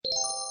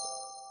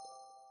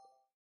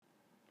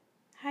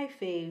Hi,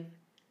 Fave.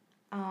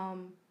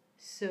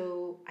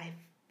 So I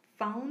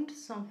found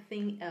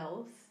something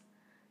else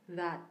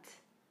that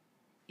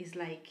is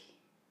like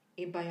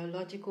a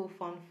biological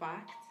fun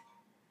fact.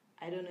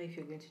 I don't know if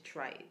you're going to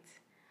try it,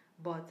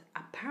 but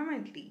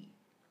apparently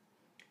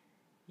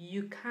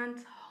you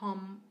can't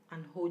hum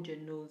and hold your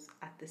nose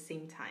at the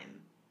same time.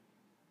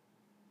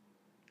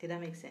 Did that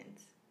make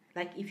sense?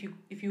 Like if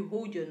you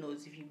hold your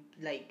nose, if you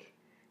like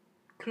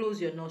close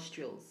your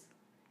nostrils,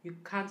 you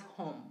can't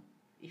hum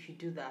if you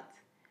do that.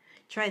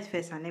 Try it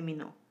first and let me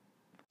know.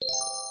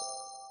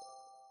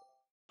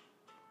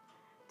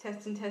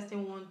 Testing,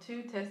 testing, 1,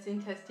 2,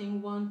 testing,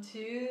 testing, 1,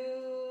 2.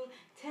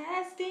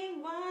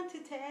 Testing, 1, 2,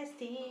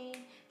 testing.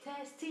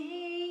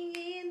 Testing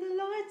in the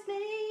Lord's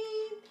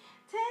name.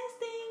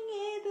 Testing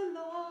in the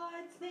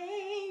Lord's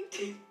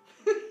name.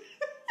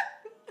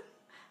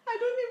 I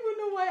don't even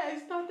know why I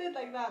started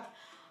like that.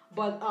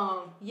 But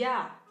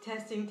yeah,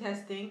 testing,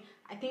 testing.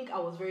 I think I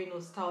was very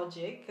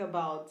nostalgic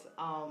about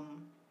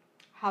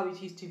how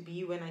it used to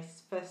be when I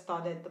first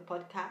started the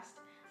podcast.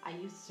 I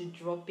used to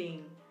drop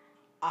in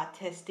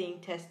testing,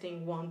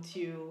 testing, 1,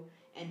 2,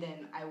 and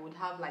then I would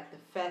have like the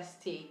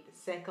first take, the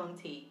second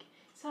take.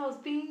 So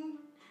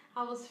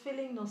I was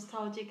feeling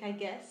nostalgic, I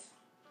guess.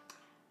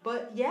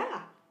 But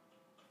yeah,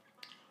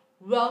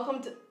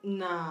 welcome to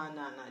nah.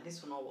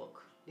 This will not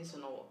work. This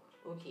will not work.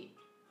 Okay,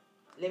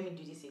 let me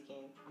do this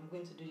again. I'm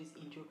going to do this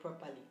intro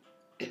properly.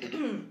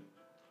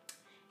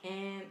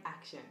 And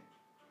action.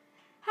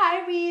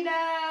 Hi,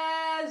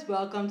 readers!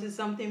 Welcome to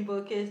Something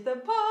Bookish, the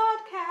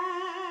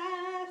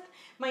podcast.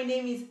 My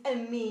name is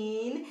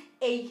Amin,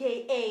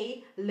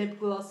 aka Lip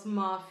Gloss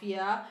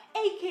Mafia,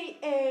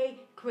 aka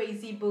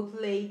Crazy Book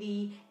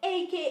Lady,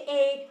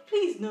 aka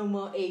Please No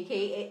More,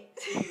 aka.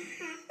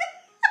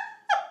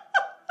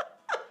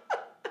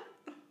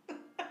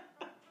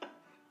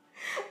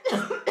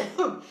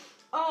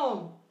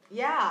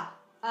 Yeah.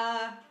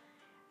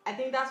 I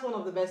think that's one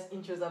of the best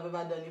intros I've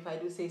ever done, if I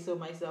do say so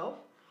myself.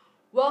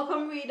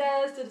 Welcome,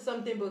 readers, to the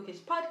Something Bookish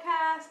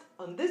podcast.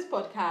 On this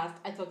podcast,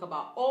 I talk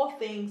about all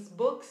things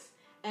books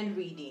and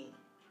reading,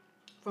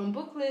 from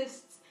book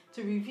lists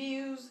to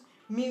reviews,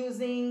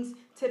 musings,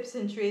 tips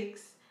and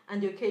tricks,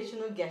 and the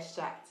occasional guest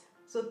chat.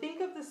 So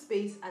think of the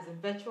space as a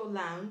virtual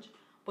lounge,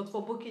 but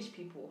for bookish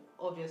people,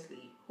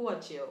 obviously, who are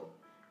chill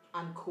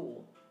and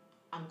cool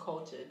and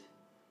cultured,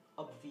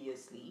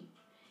 obviously.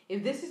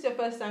 If this is your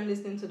first time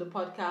listening to the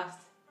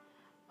podcast,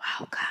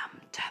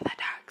 welcome to the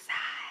dark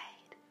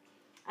side.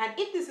 And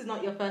if this is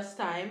not your first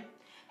time,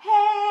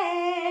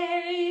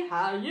 hey,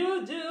 how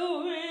you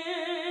doing?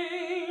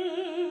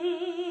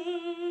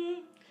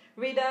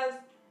 Readers,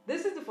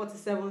 this is the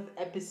 47th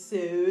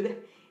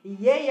episode.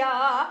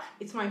 Yeah,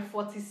 it's my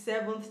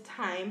 47th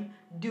time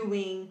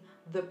doing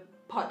the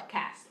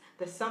podcast,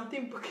 the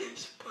Something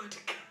Bookish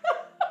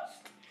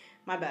podcast.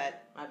 My bad.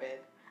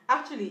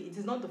 Actually, it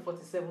is not the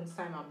 47th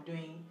time I'm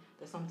doing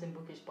the Something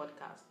Bookish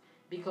podcast,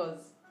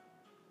 because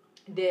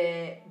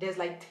there's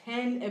like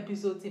 10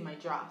 episodes in my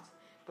draft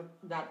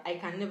that I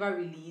can never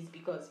release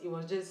because it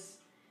was just,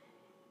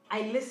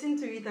 I listened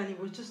to it and it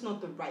was just not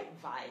the right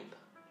vibe,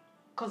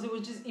 because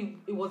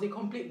it was a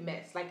complete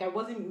mess. Like, I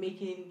wasn't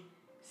making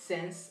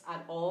sense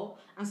at all,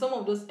 and some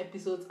of those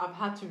episodes I've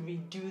had to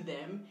redo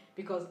them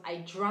because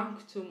I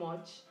drank too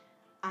much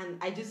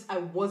and I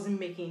wasn't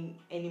making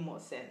any more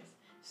sense.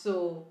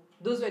 So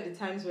those were the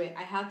times where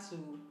I had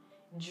to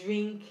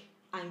drink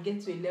and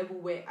get to a level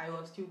where I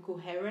was still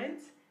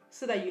coherent,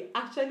 so that you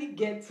actually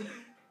get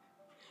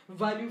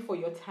value for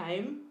your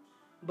time.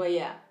 But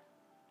yeah,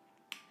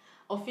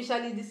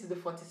 officially this is the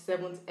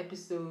 47th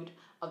episode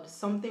of the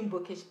Something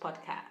Bookish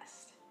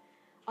podcast.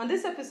 On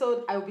this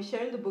episode, I will be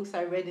sharing the books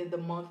I read in the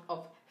month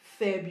of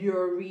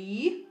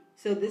February.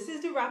 So this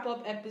is the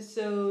wrap-up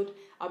episode.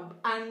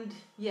 And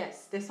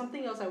yes, there's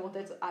something else I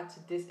wanted to add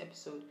to this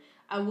episode.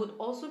 I would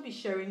also be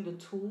sharing the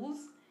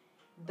tools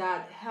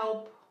that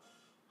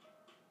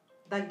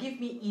give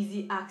me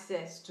easy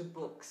access to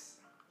books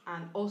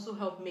and also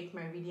help make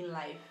my reading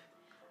life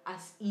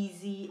as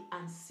easy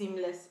and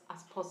seamless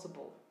as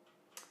possible.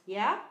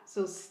 Yeah,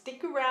 so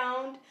stick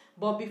around.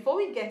 But before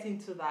we get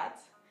into that,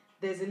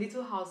 there's a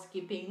little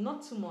housekeeping,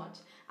 not too much.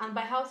 And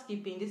by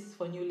housekeeping, this is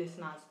for new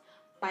listeners.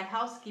 By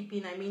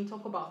housekeeping, I mean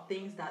talk about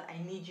things that I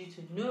need you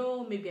to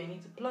know. Maybe I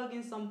need to plug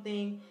in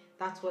something.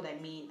 That's what I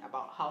mean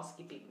about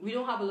housekeeping. We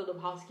don't have a lot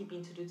of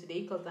housekeeping to do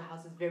today because the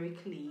house is very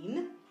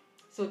clean.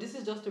 So this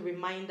is just a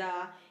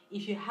reminder.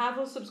 If you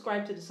haven't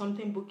subscribed to the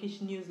Something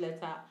Bookish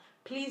newsletter,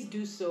 please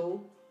do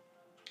so.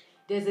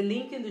 There's a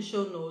link in the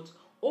show notes,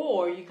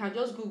 or you can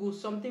just Google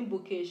Something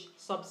Bookish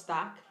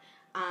Substack,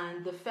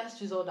 and the first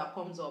result that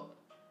comes up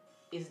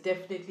is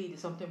definitely the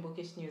Something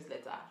Bookish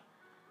newsletter.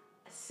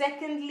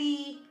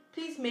 Secondly,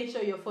 please make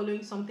sure you're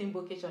following Something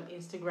Bookish on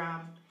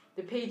Instagram.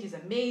 The page is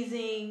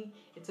amazing.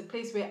 It's a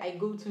place where I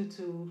go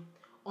to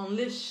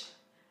unleash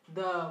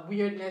the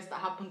weirdness that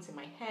happens in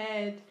my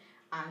head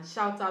and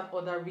shout out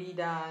other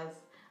readers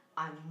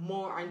and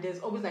more. And there's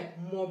always like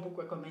more book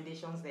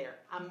recommendations there.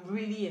 I'm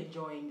really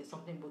enjoying the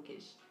Something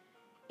Bookish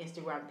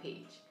Instagram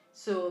page.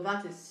 So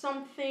that is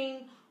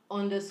something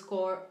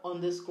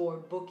underscore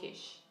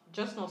bookish.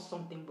 Just not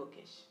something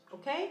bookish.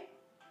 Okay?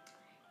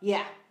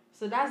 Yeah.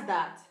 So that's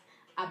that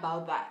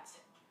about that.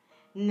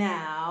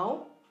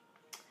 Now,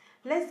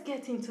 let's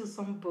get into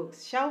some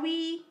books, shall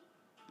we?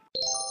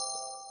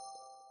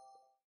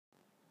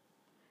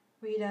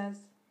 Readers,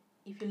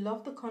 if you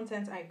love the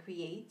content I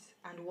create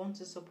and want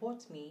to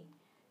support me,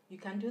 you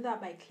can do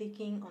that by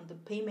clicking on the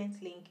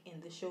payment link in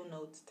the show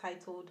notes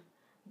titled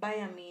Buy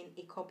Amin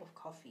a Cup of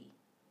Coffee.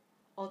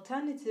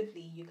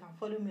 Alternatively, you can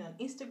follow me on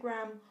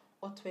Instagram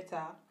or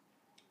Twitter.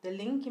 The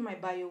link in my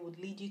bio would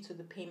lead you to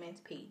the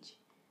payment page.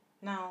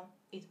 Now,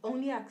 it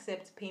only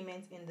accepts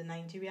payments in the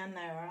Nigerian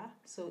Naira,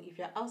 so if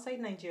you're outside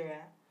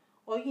Nigeria,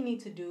 all you need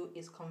to do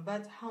is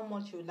convert how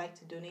much you would like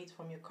to donate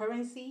from your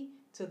currency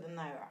to the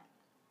Naira.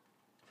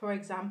 For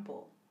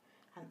example,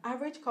 an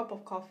average cup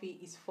of coffee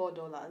is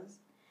 $4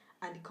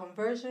 and the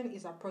conversion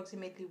is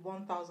approximately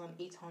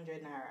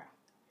 1,800 Naira.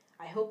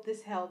 I hope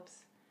this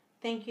helps.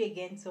 Thank you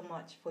again so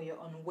much for your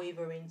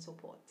unwavering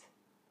support.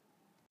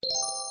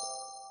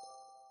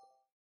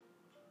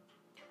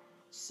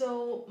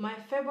 So my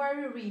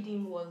February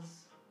reading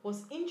was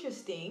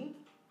interesting.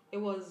 It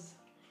was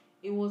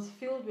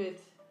fueled.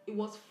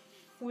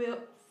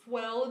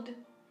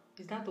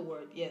 Is that the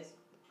word? Yes.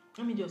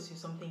 Let me just use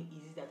something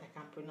easy that I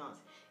can pronounce.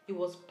 It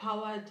was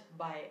powered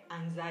by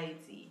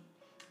anxiety.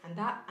 And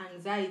that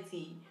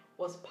anxiety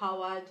was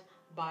powered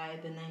by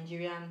the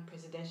Nigerian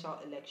presidential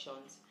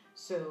elections.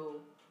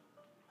 So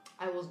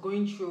I was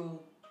going through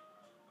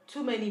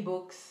too many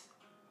books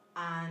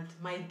and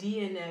my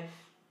DNF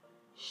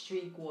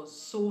streak was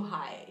so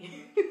high.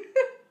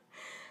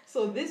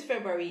 So this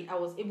February I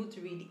was able to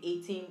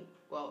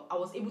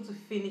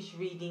finish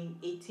reading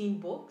 18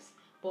 books,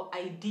 but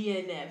I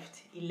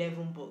DNF'd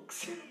 11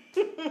 books.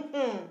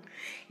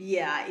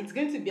 Yeah, it's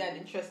going to be an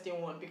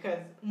interesting one because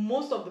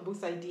most of the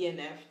books I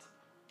DNF'd,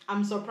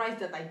 I'm surprised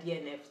that I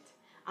DNF'd.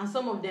 And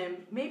some of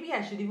them, maybe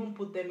I should even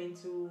put them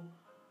into...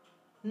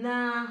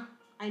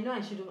 I know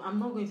I shouldn't. I'm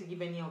not going to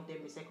give any of them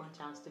a second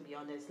chance, to be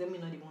honest. Let me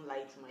not even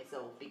lie to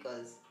myself,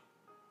 because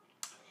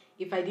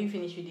if I didn't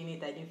finish reading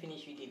it, I didn't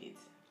finish reading it.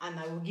 And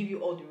I will give you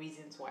all the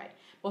reasons why.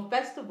 But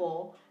first of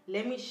all,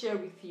 let me share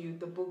with you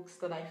the books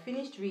that I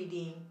finished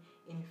reading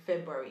in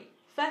February.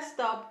 First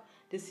up,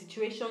 the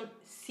situation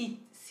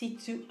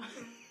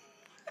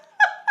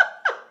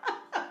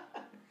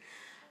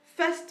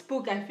First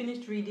book I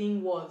finished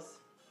reading was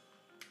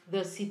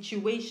The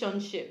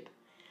Situationship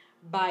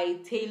by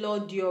Taylor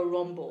Dior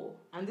Rumble,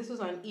 and this was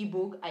an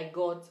ebook I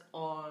got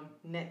on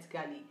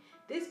NetGalley.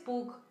 This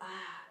book,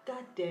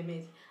 god damn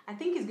it, I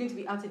think it's going to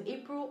be out in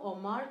April or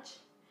March.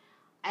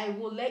 I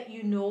will let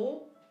you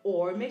know,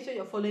 or make sure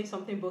you're following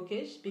Something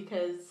Bookish,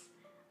 because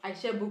I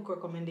share book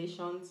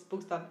recommendations,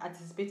 books that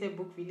anticipated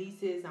book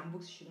releases, and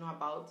books you should know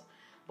about.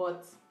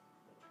 But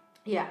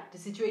yeah, The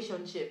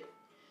Situationship.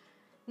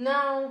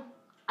 Now,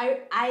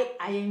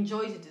 I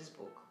enjoyed this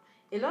book.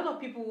 A lot of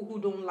people who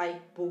don't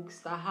like books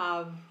that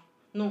are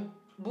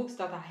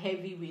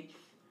heavy with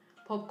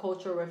pop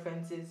culture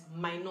references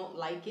might not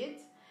like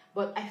it,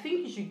 but I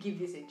think you should give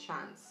this a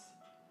chance.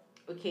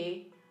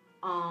 Okay?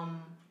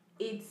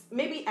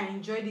 Maybe I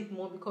enjoyed it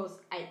more because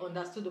I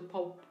understood the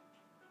pop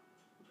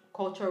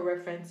culture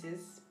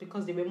references,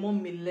 because they were more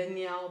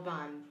millennial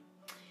than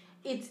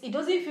it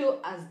doesn't feel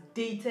as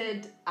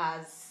dated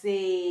as,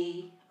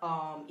 say,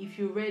 if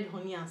you read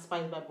Honey and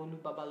Spice by Bolu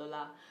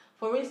Babalola.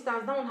 For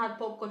instance, that one had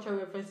pop culture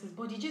references,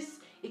 but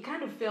it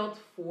kind of felt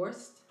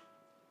forced.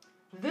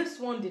 This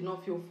one did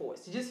not feel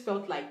forced. It just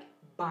felt like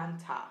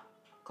banter,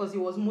 because it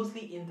was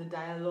mostly in the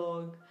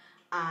dialogue,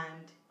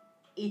 and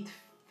it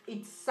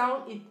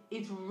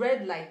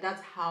read like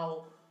that's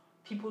how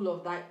people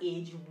of that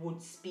age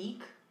would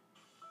speak.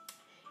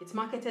 It's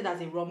marketed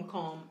as a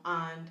rom-com,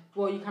 and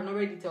well, you can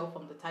already tell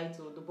from the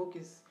title, the book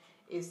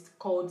is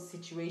called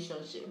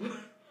Situationship.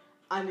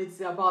 And it's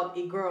about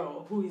a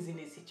girl who is in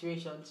a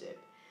situationship.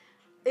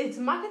 It's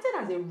marketed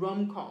as a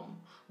rom-com,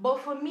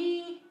 but for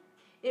me,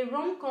 a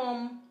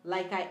rom-com,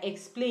 like I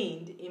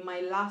explained in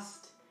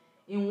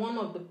one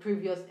of the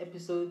previous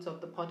episodes of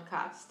the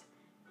podcast,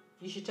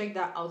 you should check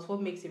that out.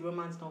 What makes a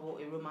romance novel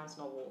a romance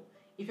novel?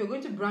 If you're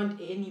going to brand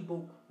any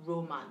book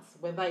romance,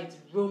 whether it's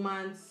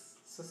romance,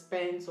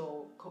 suspense,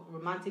 or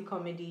romantic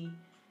comedy,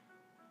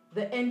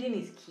 the ending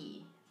is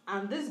key.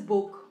 And this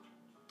book,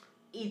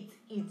 it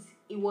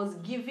was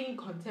giving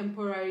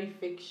contemporary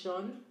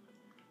fiction,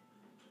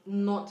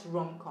 not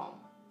rom-com.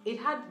 It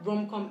had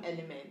rom-com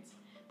elements,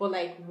 but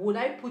would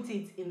I put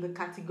it in the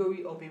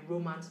category of a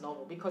romance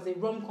novel? Because a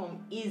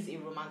rom-com is a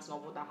romance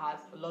novel that has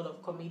a lot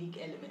of comedic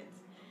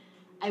elements.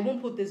 I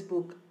won't put this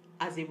book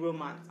as a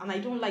romance, and I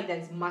don't like that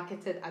it's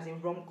marketed as a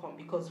rom-com,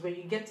 because when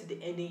you get to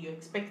the ending, you're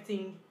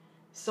expecting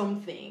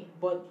something,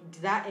 but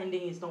that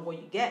ending is not what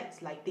you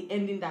get. Like the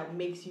ending that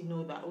makes you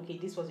know that, okay,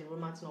 this was a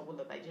romance novel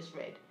that I just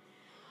read.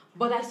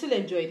 But I still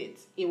enjoyed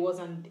it. It was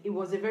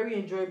a very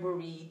enjoyable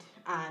read,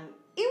 and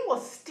it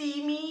was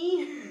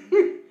steamy.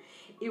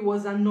 It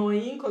was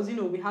annoying because,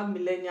 we have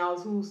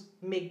millennials who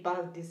make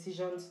bad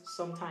decisions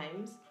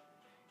sometimes.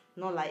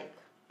 Not like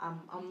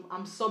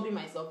I'm sobbing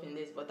myself in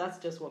this, but that's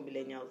just what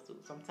millennials do.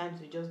 Sometimes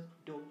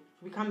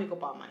we can't make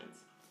up our minds.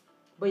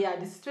 But yeah,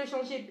 The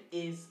Situationship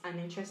is an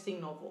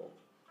interesting novel.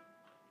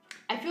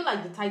 I feel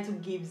like the title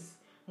gives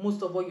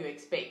most of what you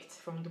expect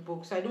from the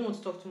book, so I don't want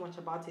to talk too much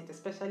about it,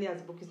 especially as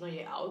the book is not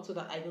yet out, so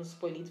that I don't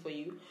spoil it for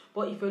you.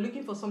 But if you're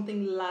looking for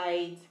something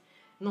light,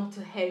 not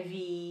too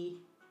heavy,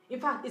 in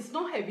fact, it's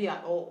not heavy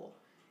at all.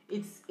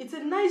 It's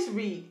a nice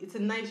read. It's a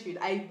nice read.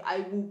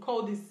 I will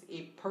call this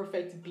a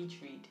perfect beach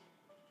read.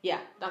 Yeah,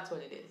 that's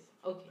what it is.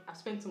 Okay, I've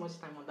spent too much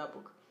time on that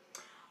book.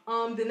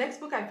 The next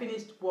book I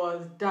finished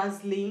was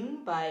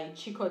Dazzling by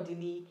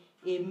Chikodili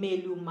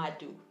Emelu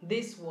Madu.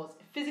 This was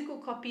a physical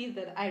copy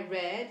that I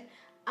read,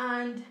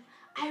 and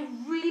I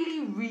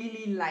really,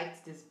 really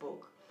liked this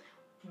book.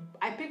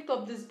 I picked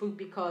up this book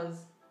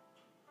because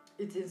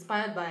it's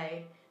inspired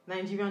by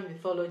Nigerian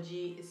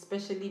mythology,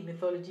 especially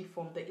mythology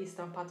from the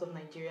eastern part of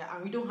Nigeria,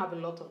 and we don't have a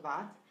lot of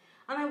that.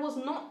 And I was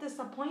not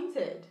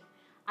disappointed.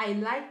 I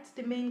liked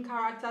the main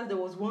characters. There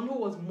was one who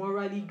was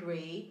morally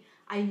grey.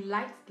 I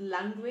liked the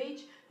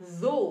language,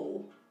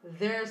 though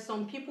there are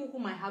some people who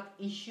might have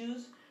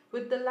issues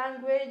with the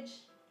language.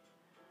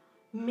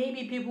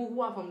 Maybe people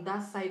who are from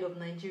that side of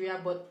Nigeria,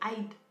 but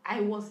I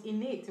was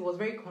in it. It was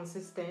very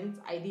consistent.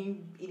 It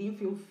didn't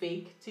feel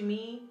fake to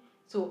me.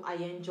 So I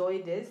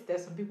enjoyed this.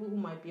 There's some people who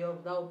might be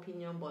of that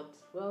opinion, but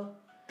well,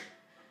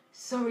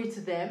 sorry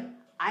to them.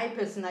 I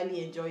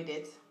personally enjoyed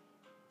it.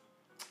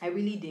 I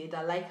really did.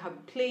 I like how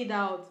it played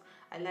out.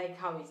 I like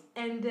how it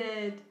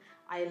ended.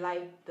 I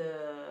like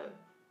the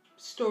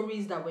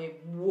stories that were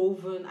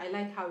woven. I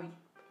like how it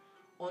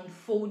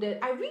unfolded.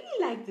 I really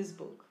like this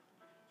book.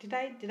 Did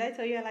I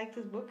tell you I like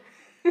this book?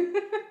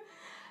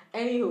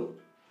 Anywho,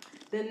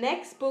 the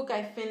next book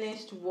I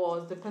finished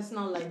was The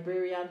Personal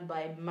Librarian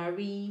by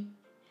Marie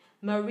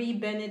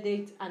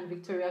Benedict and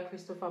Victoria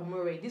Christopher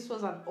Murray. This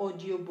was an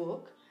audio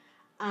book,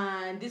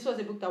 and this was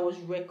a book that was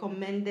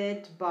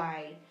recommended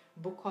by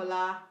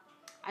Bukola.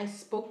 I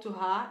spoke to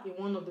her in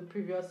one of the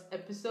previous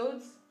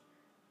episodes.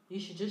 You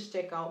should just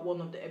check out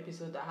one of the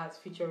episodes that has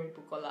featuring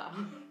Bukola.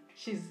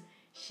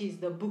 she's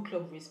the book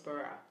club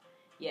whisperer.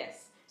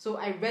 Yes. So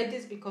I read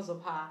this because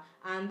of her,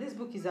 and this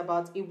book is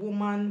about a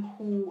woman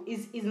who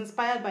is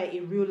inspired by a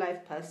real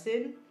life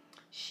person.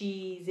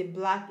 She's a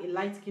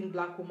light-skinned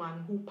black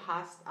woman who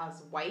passed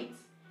as white,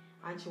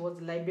 and she was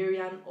the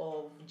librarian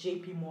of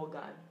JP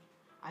Morgan.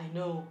 I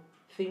know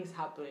things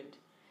happened,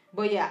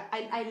 but yeah,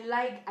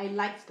 I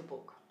liked the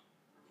book.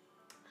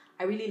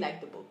 I really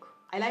liked the book.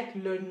 I like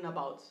learning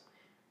about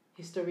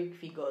historic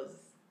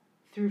figures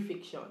through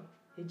fiction.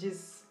 It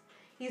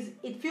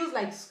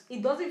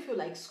doesn't feel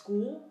like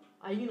school.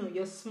 And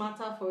you're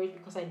smarter for it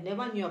because I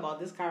never knew about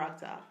this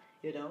character,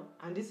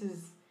 and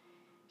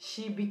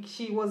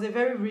she was a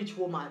very rich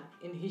woman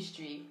in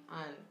history,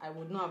 and I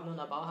would not have known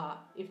about her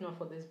if not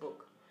for this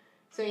book.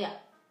 So yeah,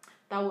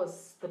 that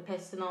was The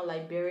Personal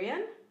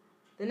Librarian.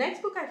 The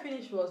next book I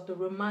finished was The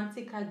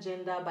Romantic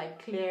Agenda by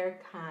Claire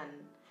Kann.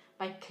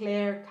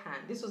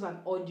 This was an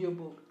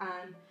audiobook,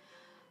 and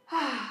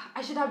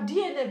I should have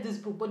DNF'd this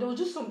book, but there was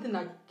just something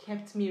that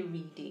kept me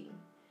reading.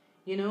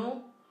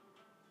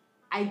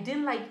 I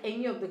didn't like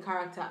any of the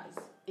characters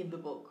in the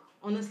book.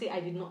 Honestly, I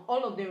did not.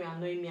 All of them were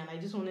annoying me, and I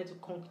just wanted to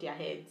conk their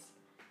heads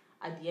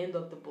at the end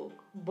of the book.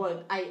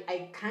 But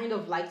I kind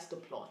of liked the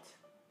plot.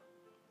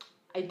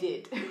 I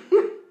did.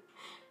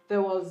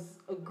 There was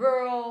a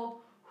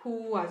girl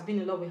who has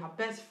been in love with her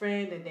best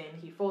friend, and then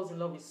he falls in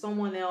love with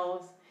someone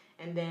else,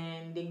 and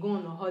then they go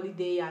on a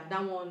holiday, and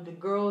the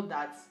girl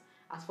that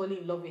has fallen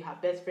in love with her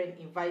best friend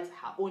invites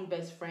her own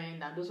best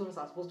friend, and those ones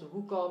are supposed to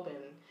hook up,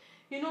 and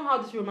you know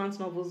how these romance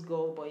novels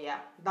go. But yeah,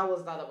 that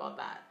was that about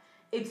that.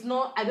 It's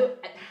not,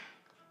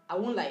 I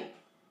won't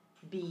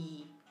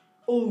be,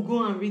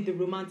 go and read the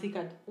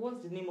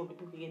what's the name of the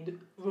book again? The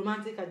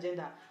Romantic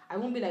Agenda. I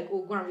won't be like,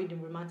 go and read the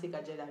Romantic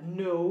Agenda.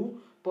 No,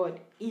 but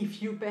if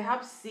you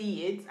perhaps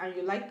see it and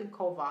you like the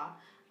cover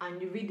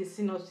and you read the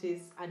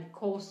synopsis and it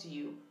calls to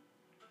you,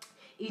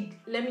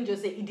 let me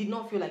just say, it did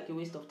not feel like a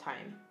waste of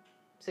time.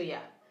 So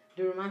yeah,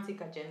 the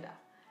Romantic Agenda.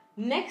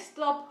 Next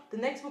up, the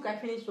next book I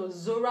finished was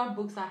Zora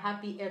Books Are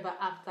Happy Ever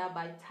After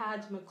by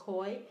Taj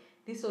McCoy.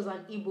 This was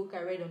an ebook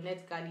I read on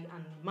NetGalley,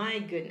 and my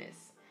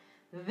goodness,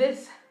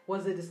 this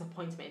was a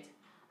disappointment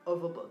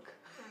of a book.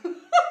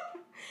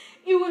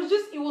 It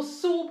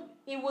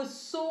was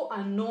so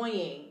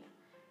annoying.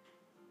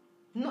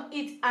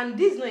 And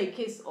this is not a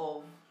case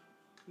of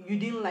you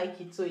didn't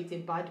like it, so it's a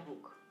bad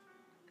book.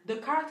 The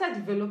character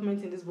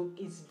development in this book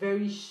is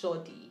very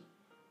shoddy.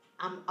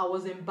 I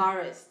was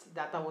embarrassed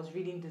that I was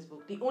reading this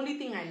book. The only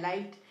thing I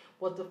liked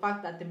was the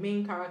fact that the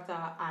main character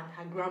and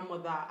her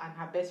grandmother and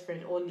her best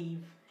friend all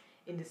live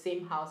in the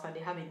same house, and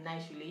they have a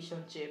nice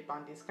relationship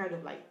and this kind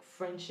of like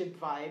friendship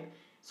vibe.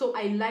 So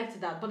I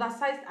liked that. But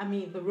aside,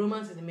 the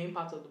romance is the main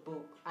part of the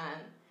book,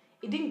 and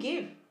it didn't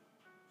give.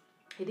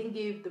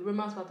 The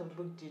romance part of the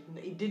book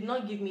did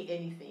not give me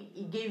anything.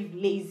 It gave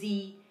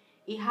lazy.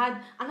 It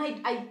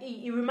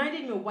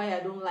reminded me of why I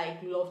don't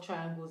like love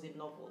triangles in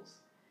novels.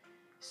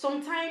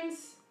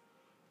 Sometimes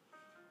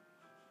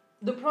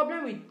the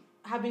problem with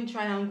having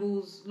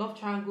triangles, love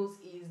triangles,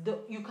 is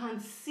you can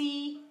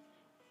see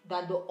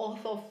that the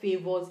author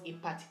favors a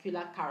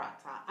particular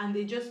character and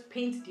they just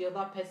paint the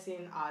other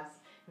person as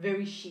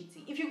very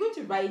shitty. If you're going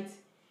to write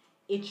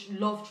a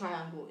love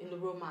triangle in the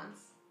romance,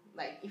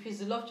 like if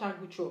it's a love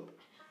triangle trope,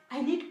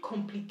 I need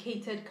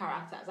complicated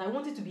characters. I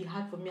want it to be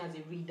hard for me as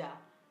a reader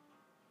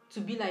to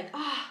be like,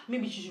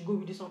 maybe she should go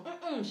with this one.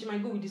 She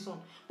might go with this one.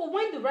 But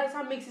when the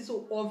writer makes it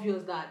so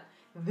obvious that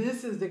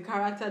this is the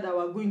character that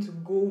we're going to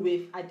go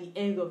with at the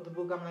end of the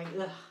book, I'm like,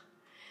 ugh,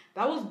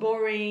 that was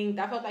boring.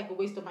 That felt like a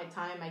waste of my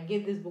time. I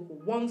gave this book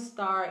 1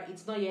 star.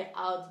 It's not yet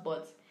out,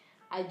 but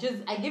I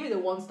gave it a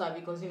 1 star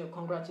because,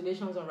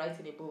 congratulations on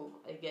writing a book,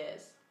 I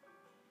guess.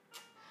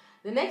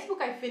 The next book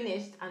I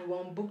finished, and we're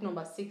on book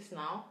number 6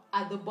 now,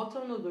 At the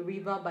Bottom of the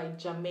River by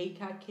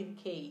Jamaica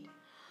Kincaid.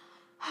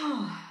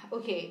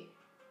 Okay,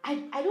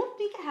 I don't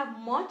think I have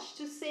much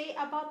to say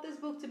about this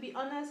book, to be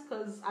honest,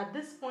 because at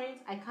this point,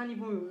 I can't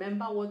even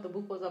remember what the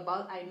book was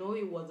about. I know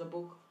it was a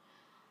book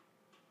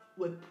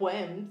with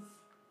poems,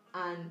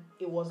 and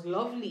it was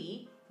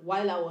lovely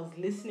while I was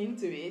listening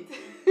to it.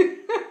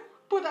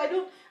 But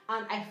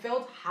I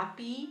felt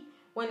happy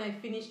when I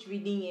finished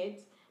reading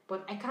it,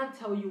 but I can't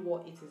tell you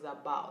what it is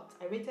about.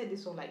 I rated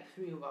this one like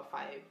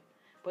 3/5,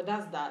 but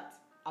that's that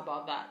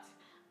about that.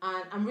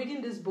 And I'm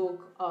reading this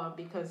book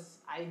because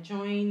I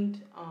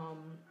joined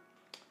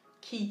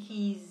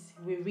Kiki's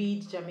We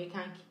Read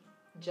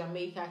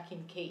Jamaica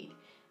Kincaid,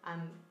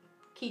 and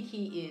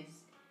Kiki is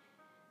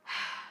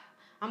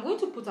I'm going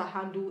to put a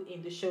handle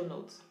in the show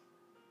notes.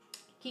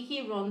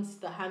 Kiki runs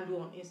the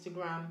handle on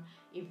Instagram,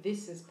 If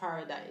This Is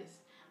Paradise,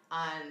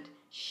 and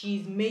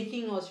she's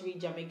making us read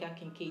Jamaica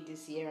Kincaid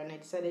this year, and I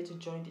decided to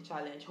join the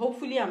challenge.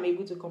 Hopefully I'm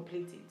able to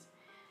complete it.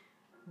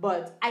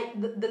 But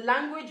the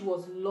language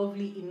was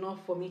lovely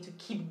enough for me to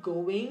keep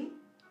going,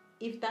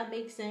 if that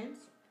makes sense.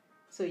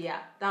 So yeah,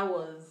 that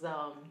was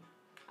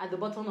At the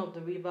Bottom of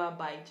the River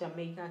by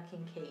Jamaica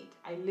Kincaid.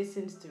 I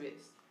listened to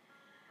it.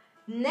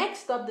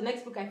 Next up, the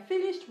next book I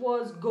finished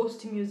was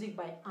Ghost Music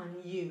by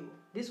Anu.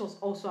 This was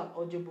also an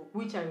audiobook,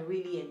 which I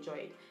really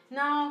enjoyed.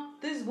 Now,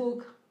 this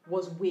book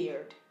was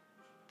weird.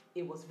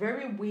 It was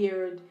very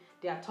weird.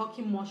 They are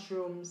talking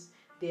mushrooms.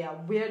 They are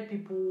weird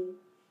people.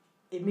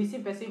 A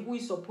missing person who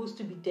is supposed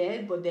to be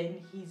dead, but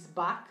then he's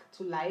back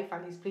to life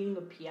and he's playing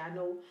the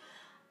piano.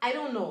 I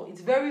don't know.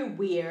 It's very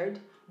weird,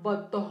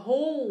 but the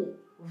whole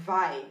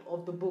vibe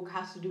of the book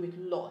has to do with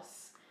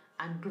loss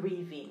and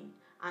grieving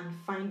and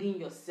finding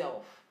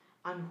yourself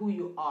and who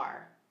you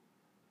are.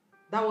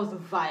 That was the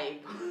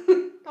vibe.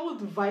 That was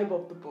the vibe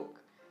of the book.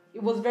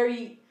 It was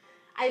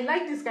I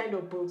like this kind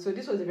of book, so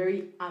this was a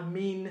very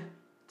Amin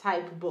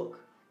type book,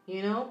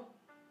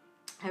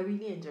 I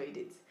really enjoyed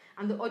it.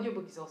 And the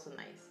audiobook is also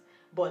nice.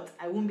 But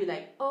I won't be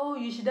like, oh,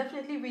 you should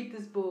definitely read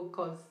this book,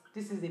 because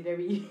this is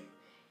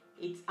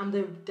I'm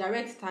the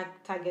direct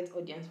target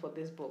audience for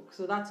this book.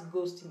 So that's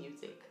Ghost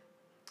Music.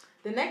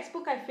 The next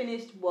book I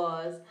finished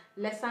was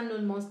Lesser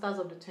Known Monsters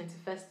of the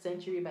 21st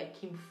Century by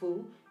Kim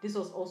Fu. This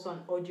was also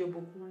an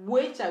audiobook,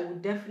 which I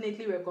would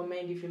definitely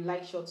recommend if you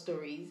like short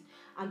stories.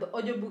 And the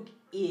audiobook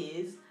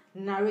is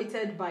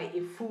narrated by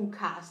a full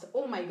cast.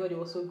 Oh my god, it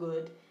was so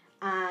good.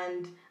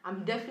 And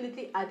I'm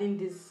definitely adding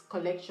this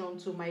collection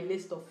to my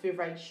list of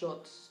favorite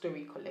short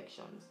story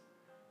collections.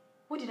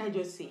 What did I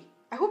just say?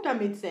 I hope that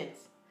made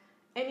sense.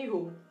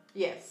 Anywho,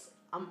 yes,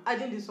 I'm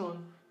adding this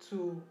one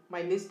to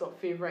my list of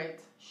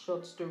favorite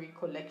short story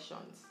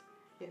collections.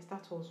 Yes,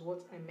 that was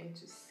what I meant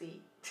to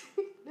say.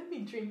 Let me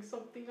drink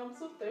something. I'm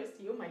so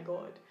thirsty. Oh my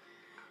god.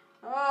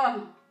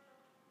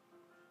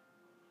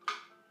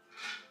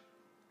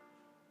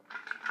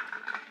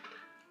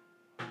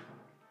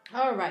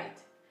 All right.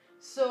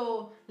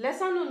 So,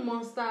 Lesser Known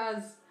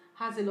Monsters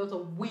has a lot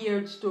of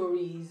weird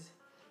stories,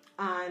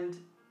 and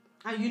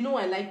I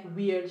like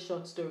weird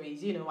short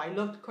stories. I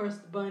loved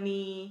Cursed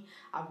Bunny,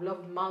 I've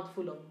loved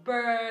Mouthful of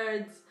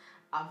Birds,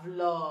 I've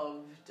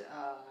loved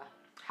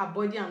Her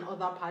Body and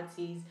Other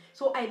Parties.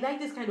 So I like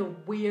this kind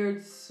of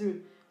weird,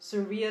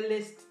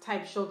 surrealist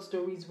type short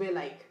stories where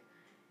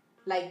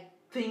like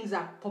things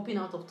are popping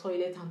out of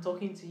toilets and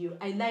talking to you.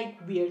 I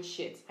like weird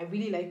shit. I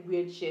really like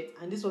weird shit,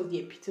 and this was the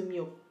epitome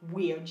of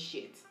weird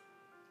shit.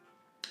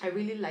 I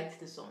really liked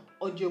this one.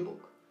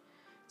 Audiobook.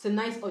 It's a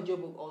nice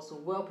audiobook also,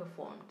 well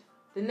performed.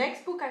 The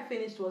next book I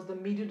finished was The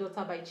Middle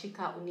Daughter by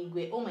Chika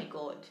Onigwe. Oh my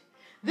god.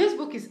 This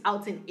book is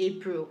out in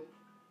April.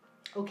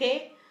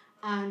 Okay?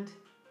 And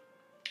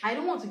I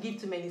don't want to give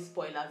too many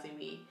spoilers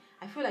away.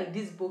 I feel like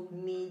this book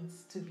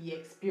needs to be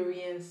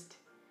experienced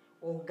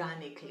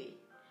organically.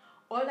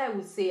 All I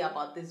would say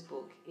about this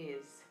book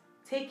is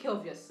take care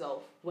of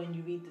yourself when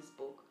you read this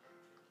book.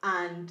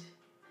 And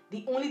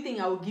the only thing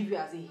I will give you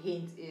as a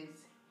hint is,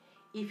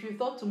 if you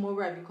thought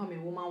Tomorrow I Become a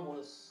Woman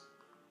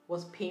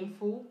was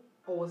painful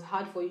or was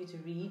hard for you to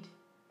read,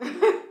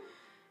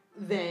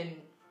 then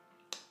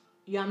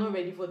you are not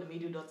ready for The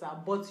Middle Daughter.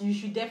 But you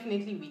should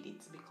definitely read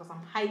it, because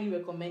I'm highly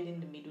recommending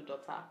The Middle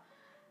Daughter.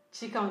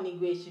 Chika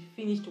Onigwe, she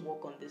finished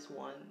work on this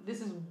one. This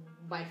is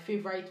my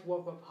favorite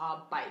work of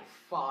her by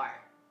far.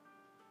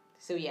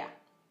 It's So yeah,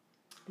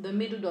 The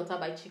Middle Daughter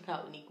by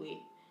Chika Onigwe.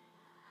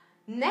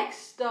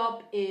 Next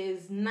up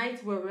is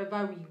Night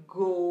Wherever We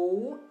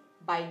Go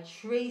by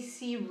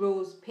Tracy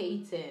Rose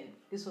Payton.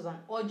 This was an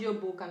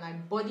audiobook and I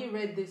body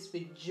read this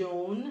with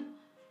Joan.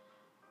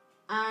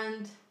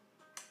 And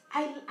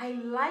I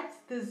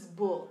liked this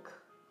book.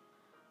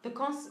 The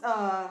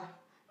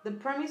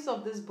premise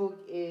of this book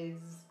is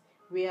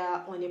we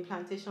are on a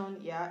plantation.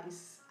 Yeah,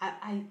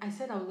 I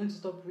said I was going to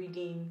stop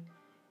reading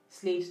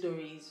slave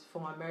stories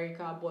from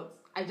America, but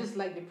I just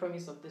like the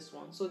premise of this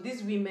one. So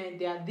these women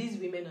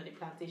on the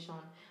plantation,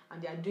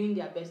 and they are doing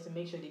their best to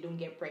make sure they don't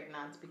get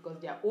pregnant because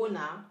their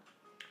owner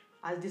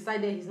has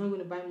decided he's not going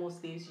to buy more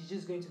slaves. He's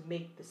just going to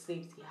make the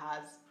slaves he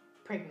has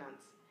pregnant.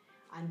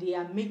 And they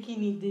are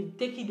making it,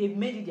 they've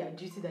made it their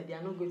duty that they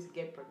are not going to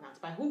get pregnant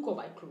by hook or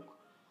by crook.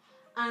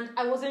 And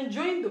I was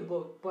enjoying the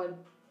book, but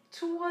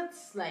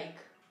towards like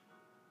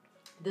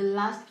the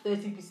last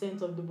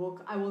 30% of the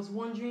book, I was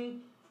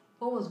wondering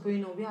what was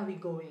going on. Where are we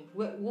going?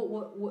 What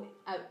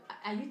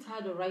are you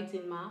tired of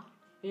writing, ma?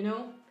 You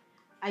know,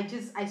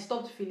 I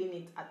stopped feeling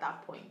it at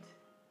that point.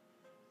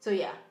 So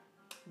yeah,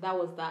 that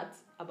was that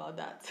about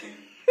that.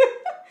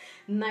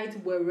 Night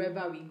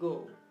Wherever We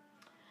Go.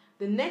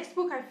 The next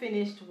book I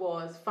finished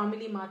was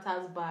Family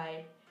Matters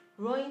by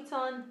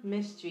Rohinton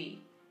Mistry.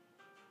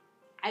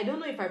 I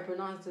don't know if I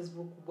pronounced this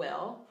book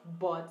well,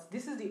 but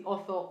this is the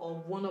author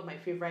of one of my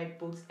favorite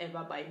books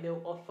ever by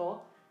male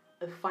author,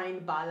 A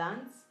Fine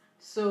Balance.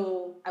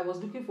 So I was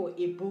looking for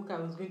a book I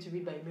was going to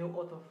read by male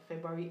author for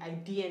February. I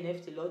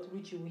DNF'd a lot,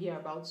 which you will hear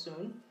about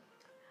soon.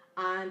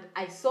 And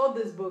I saw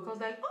this book. I was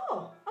like,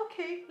 oh,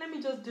 okay, let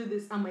me just do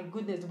this. And my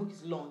goodness, the book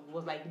is long. It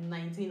was like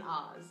 19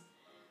 hours.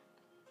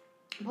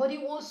 But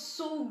it was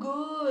so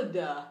good.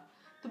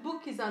 The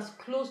book is as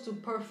close to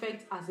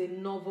perfect as a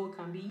novel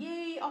can be.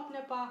 Yay, up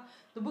Nepa.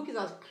 The book is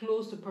as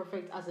close to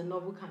perfect as a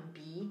novel can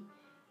be.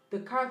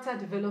 The character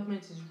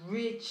development is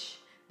rich.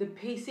 The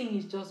pacing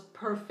is just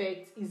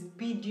perfect. It's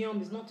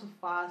medium. It's not too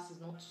fast. It's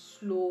not too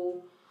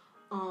slow.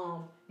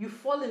 You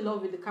fall in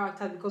love with the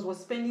character because we're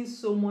spending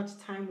so much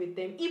time with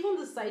them. Even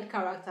the side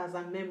characters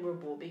are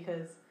memorable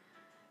because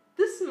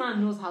this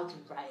man knows how to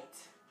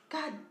write.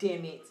 God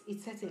damn it.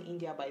 It's set in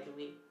India, by the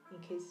way, in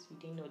case you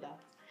didn't know that.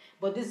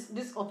 But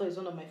this author is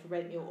one of my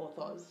favorite male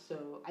authors,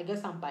 so I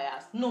guess I'm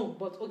biased. No,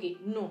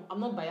 I'm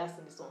not biased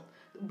in this one.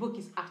 The book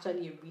is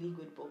actually a really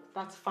good book.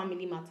 That's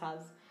Family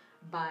Matters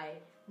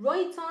by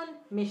Rohinton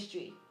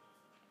Mistry.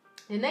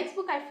 The next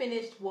book I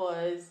finished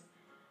was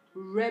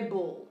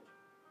Rebel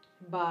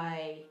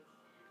by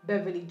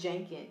Beverly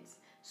Jenkins.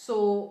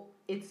 So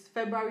it's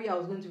February. I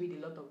was going to read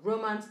a lot of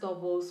romance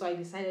novels, so I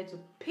decided to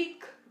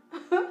pick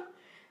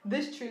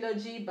this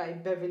trilogy by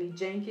Beverly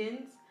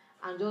Jenkins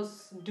and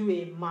just do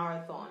a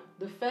marathon.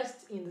 The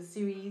first in the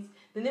series,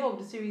 the name of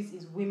the series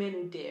is Women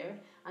Who Dare,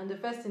 and the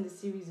first in the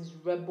series is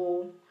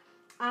Rebel.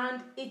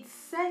 And it's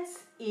set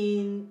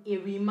in a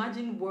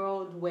reimagined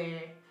world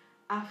where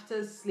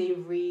after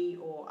slavery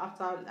or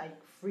after like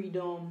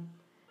freedom,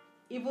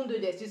 even though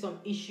there's still some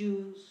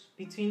issues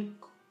between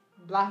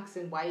blacks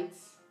and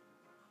whites,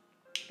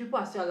 people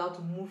are still allowed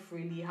to move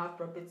freely, have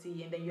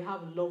property, and then you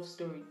have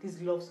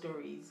these love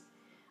stories,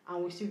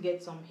 and we still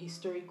get some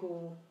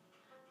historical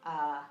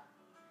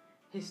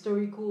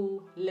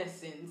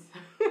lessons.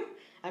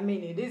 I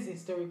mean, it is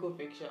historical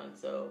fiction,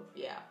 so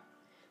yeah.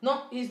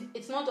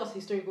 It's not just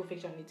historical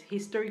fiction, it's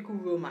historical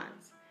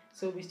romance.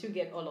 So we still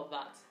get all of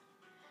that.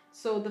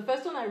 So the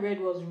first one I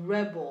read was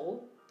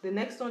Rebel, the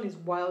next one is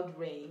Wild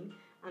Rain,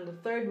 and the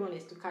third one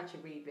is To Catch a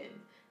Raven.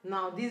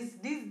 Now,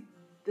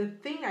 the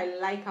thing I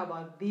like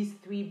about these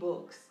three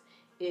books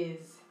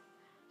is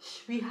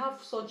we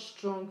have such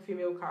strong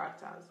female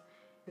characters.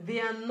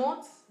 They are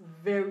not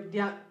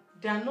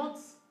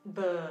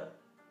the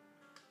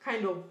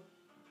kind of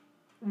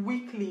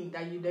weakling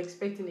that you'd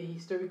expect in a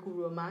historical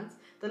romance.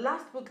 The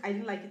last book, I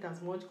didn't like it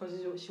as much because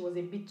she was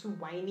a bit too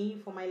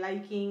whiny for my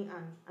liking,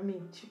 and I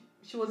mean,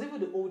 she was even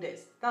the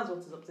oldest. That's what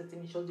is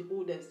upsetting me. She was the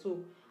oldest, so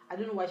I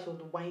don't know why she was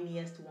the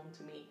whiniest one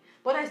to me.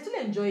 But I still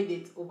enjoyed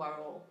it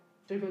overall.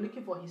 So if you're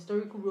looking for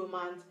historical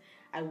romance,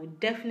 I would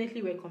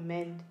definitely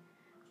recommend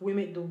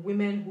The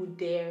Women Who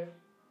Dare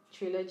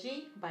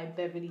trilogy by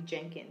Beverly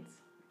Jenkins.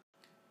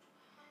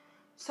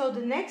 So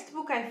the next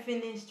book I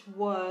finished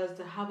was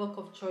The Havoc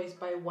of Choice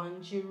by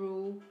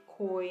Wanjiru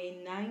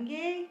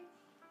Koinange.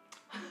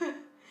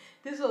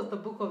 This was the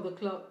book of the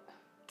club.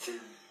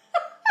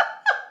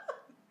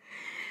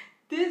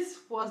 This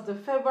was the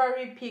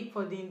February pick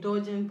for the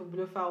Indulgent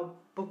Bibliophile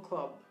Book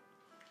Club.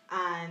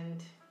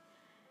 And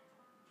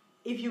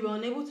if you were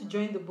unable to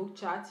join the book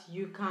chat,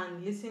 you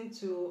can listen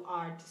to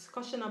our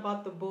discussion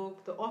about the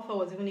book. The author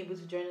was even able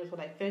to join us for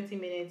like 30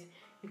 minutes.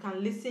 You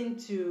can listen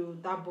to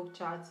that book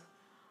chat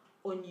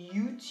on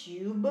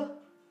YouTube.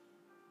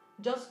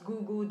 Just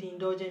Google the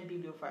Indulgent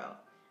Bibliophile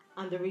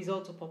and the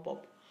results will pop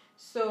up.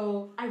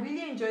 So I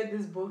really enjoyed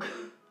this book,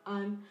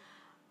 and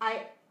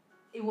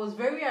it was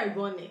very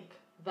ironic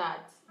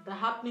that the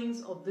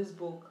happenings of this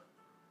book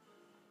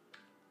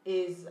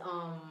is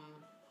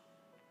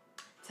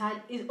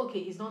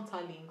it's not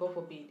tallying, God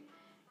forbid.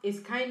 is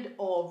kind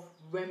of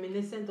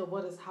reminiscent of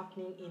what is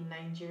happening in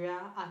Nigeria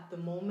at the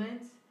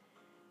moment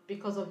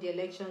because of the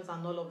elections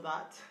and all of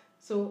that.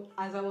 So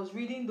as I was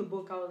reading the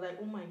book, I was like,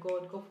 oh my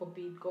God, God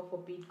forbid, God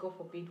forbid, God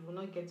forbid, we'll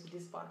not get to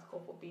this part,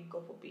 God forbid,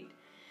 God forbid.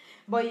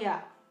 But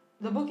yeah,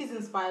 the book is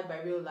inspired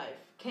by real life.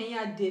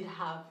 Kenya did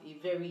have a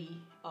very,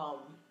 I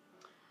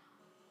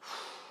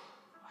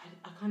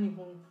can't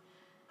even,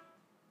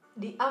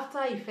 the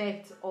after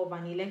effect of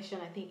an election,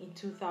 I think in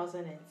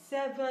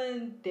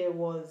 2007, it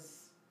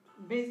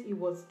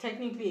was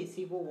technically a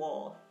civil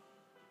war.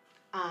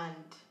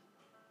 And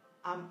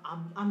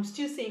I'm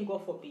still saying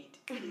God forbid.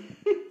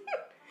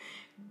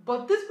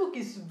 But this book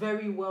is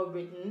very well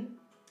written.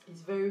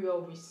 It's very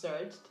well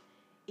researched.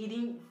 It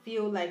didn't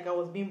feel like I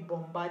was being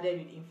bombarded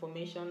with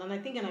information. And I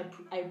think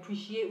I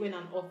appreciate when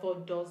an author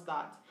does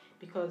that.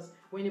 Because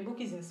when a book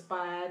is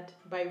inspired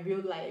by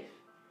real life,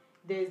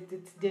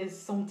 there's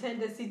some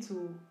tendency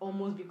to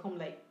almost become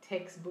like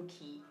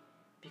textbooky.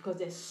 Because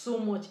there's so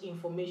much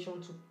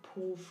information to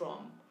pull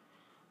from.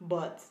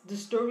 But the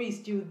story is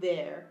still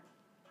there.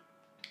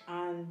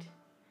 And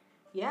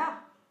yeah,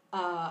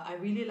 I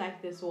really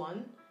like this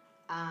one.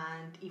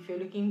 And if you're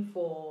looking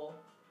for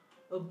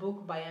a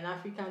book by an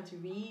African to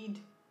read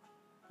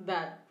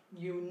that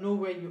you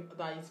know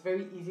that is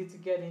very easy to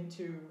get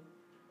into,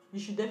 you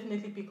should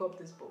definitely pick up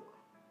this book.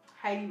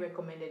 Highly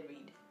recommended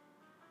read.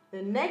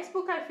 The next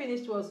book I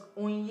finished was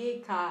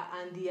Onyeka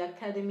and the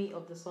Academy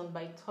of the Sun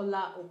by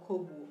Tola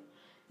Okogu.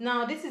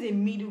 Now, this is a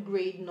middle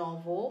grade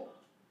novel.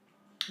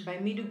 By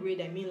middle grade,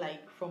 I mean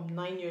like from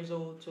 9 years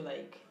old to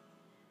like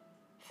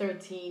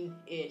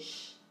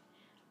 13-ish.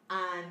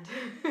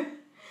 And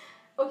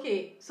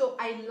okay, so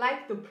I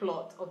like the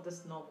plot of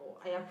this novel.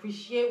 I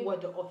appreciate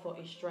what the author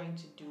is trying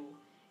to do.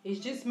 It's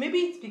just, maybe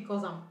it's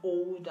because I'm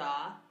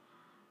older.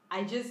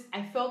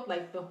 I felt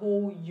like the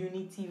whole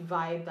unity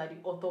vibe that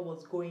the author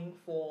was going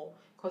for,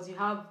 because you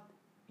have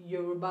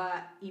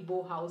Yoruba,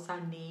 Igbo,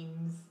 Hausa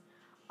names.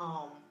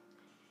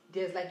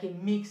 There's like a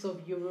mix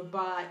of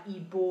Yoruba,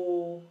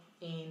 Igbo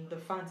in the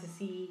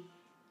fantasy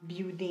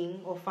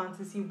building or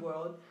fantasy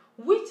world,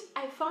 which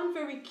I found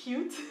very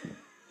cute.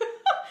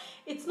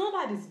 It's not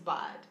that it's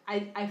bad.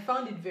 I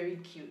found it very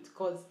cute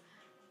because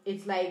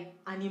it's like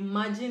an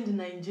imagined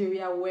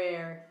Nigeria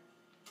where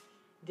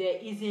there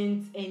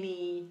isn't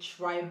any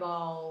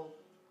tribal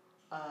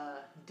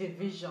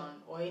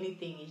division or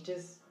anything. It's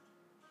just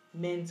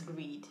men's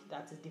greed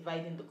that is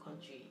dividing the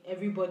country.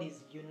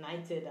 Everybody's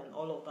united and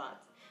all of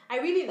that. I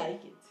really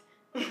like it.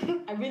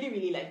 I really,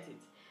 really liked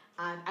it.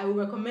 And I will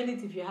recommend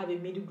it if you have a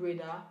middle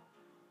grader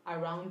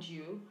around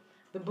you.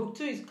 The book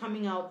 2 is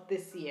coming out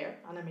this year,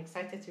 and I'm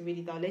excited to read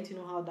it. I'll let you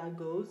know how that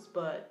goes.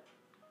 But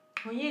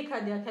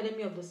Onyeka, the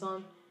Academy of the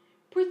Sun,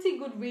 pretty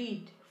good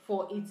read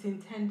for its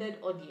intended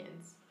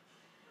audience.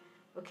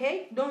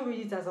 Okay? Don't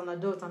read it as an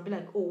adult and be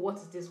like, oh, what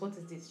is this? What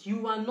is this?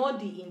 You are not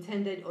the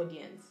intended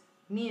audience.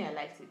 Me, I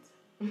liked it.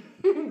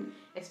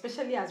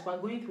 Especially as we're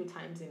going through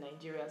times in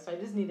Nigeria. So I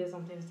just needed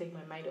something to take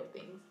my mind off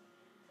things.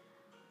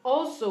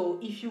 Also,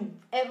 if you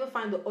ever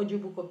find the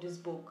audiobook of this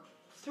book,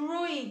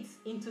 throw it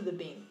into the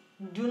bin.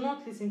 Do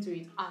not listen to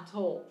it at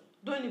all.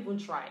 Don't even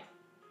try.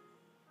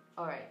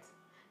 Alright.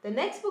 The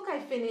next book I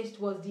finished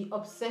was The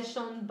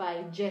Obsession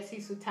by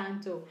Jessie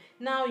Sutanto.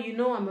 Now, you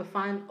know I'm a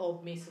fan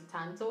of Miss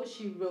Sutanto.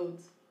 She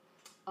wrote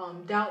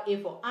Dial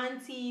A for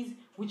Aunties,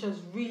 which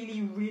was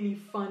really, really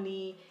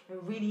funny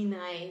and really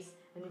nice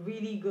and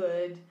really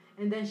good.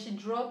 And then she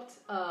dropped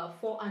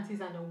 4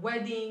 Aunties and a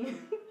Wedding,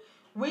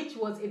 which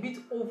was a bit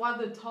over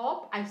the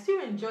top. I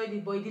still enjoyed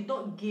it, but it did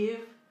not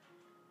give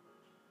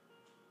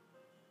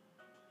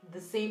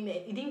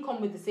it didn't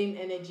come with the same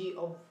energy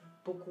of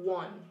book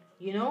 1,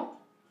 you know?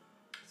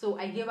 So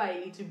I gave her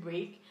a little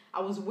break. I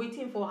was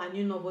waiting for her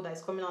new novel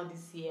that's coming out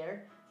this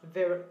year,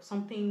 Vera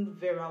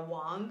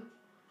Wang.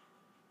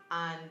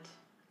 And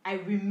I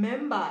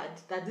remembered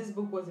that this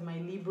book was in my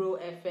Libro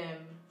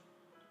FM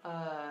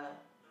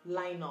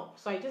lineup.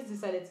 So I just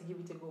decided to give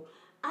it a go.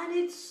 And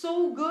it's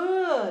so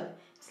good.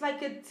 It's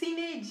like a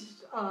teenage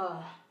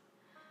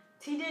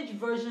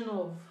version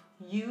of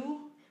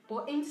You,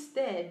 but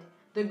instead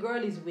the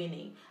girl is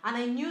winning. And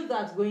I knew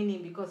that going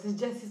in because it's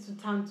Jessie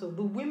Sutanto.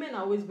 The women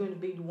are always going to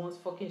be the ones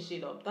fucking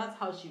shit up. That's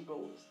how she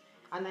rolls.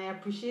 And I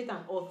appreciate an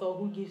author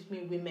who gives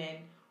me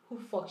women who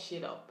fuck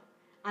shit up.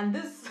 And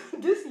this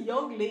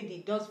young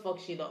lady does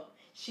fuck shit up.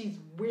 She's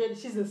weird.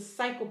 She's a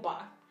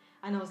psychopath.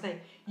 And I was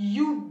like,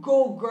 you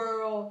go,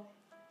 girl.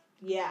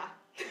 Yeah.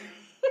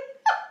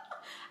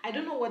 I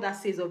don't know what that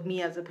says of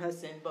me as a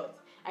person, but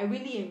I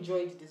really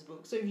enjoyed this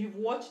book. So if you've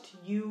watched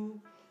You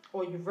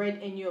or you've read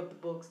any of the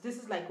books, this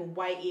is like a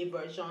YA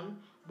version,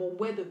 but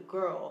where the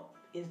girl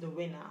is the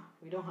winner.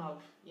 We don't have,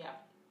 yeah.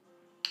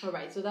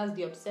 Alright, so that's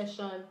The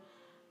Obsession.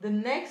 The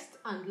next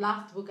and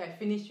last book I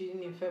finished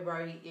reading in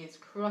February is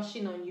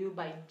Crushing on You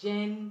by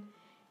Jen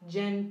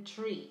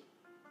Tree.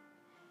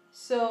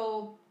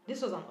 So,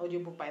 this was an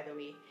audiobook, by the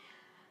way.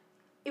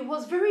 It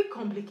was very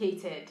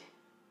complicated.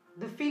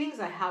 The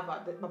feelings I have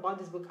about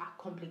this book are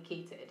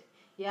complicated.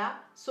 Yeah?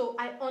 So,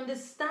 I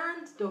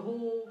understand the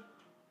whole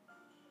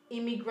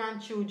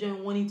immigrant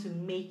children wanting to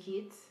make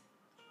it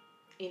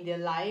in their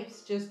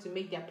lives, just to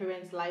make their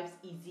parents' lives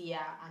easier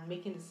and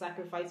making the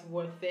sacrifice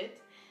worth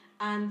it.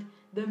 And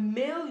the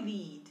male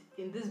lead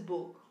in this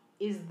book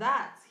is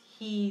that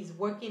he's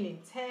working in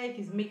tech,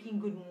 he's making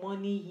good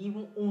money, he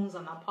even owns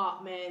an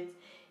apartment,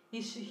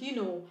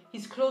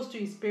 he's close to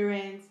his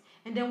parents.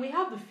 And then we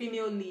have the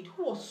female lead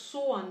who was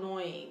so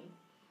annoying,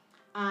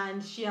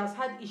 and she has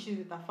had issues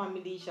with her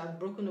family, she has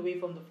broken away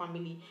from the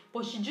family,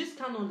 but she just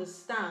can't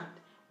understand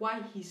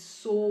why he's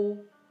so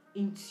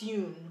in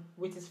tune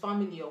with his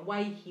family, or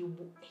why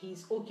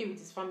he's okay with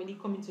his family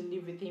coming to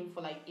live with him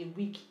for like a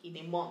week in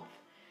a month,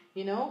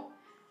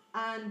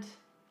 and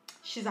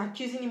she's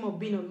accusing him of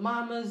being a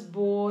mama's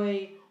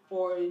boy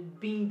or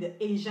being the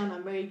Asian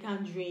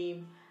American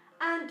dream.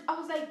 And I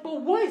was like,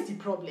 but what is the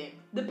problem?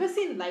 The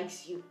person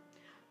likes you.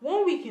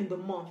 1 week in the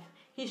month,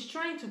 he's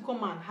trying to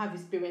come and have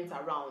his parents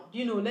around,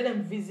 let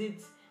them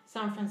visit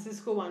San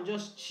Francisco and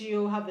just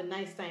chill, have a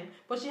nice time.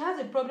 But she has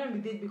a problem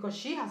with it because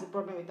she has a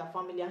problem with her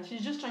family and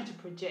she's just trying to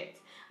project.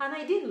 And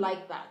I didn't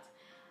like that.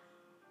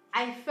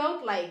 I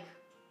felt like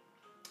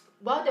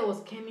while there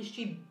was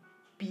chemistry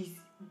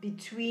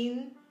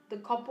between the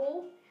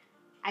couple,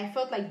 I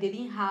felt like they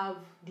didn't have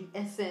the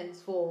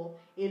essence for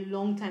a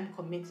long-time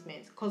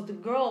commitment. Because the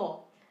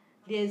girl,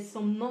 there's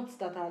some nuts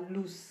that are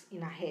loose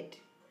in her head.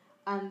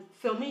 And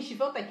for me, she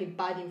felt like a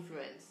bad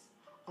influence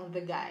on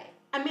the guy.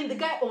 I mean, the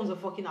guy owns a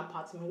fucking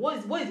apartment. What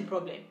is the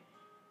problem?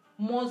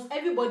 Must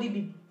everybody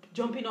be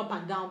jumping up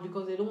and down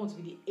because they don't want to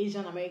be the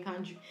Asian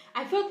American Jew?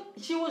 I felt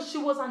she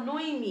was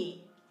annoying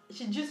me.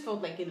 She just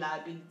felt like a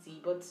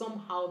liability. But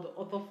somehow the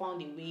author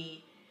found a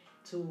way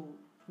to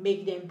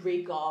make them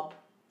break up.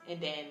 And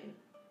then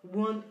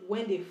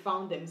when they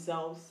found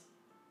themselves,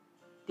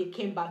 they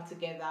came back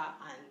together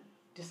and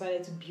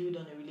decided to build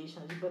on a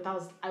relationship. But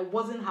I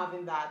wasn't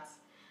having that.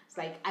 It's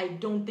like, I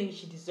don't think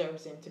she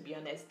deserves him, to be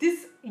honest.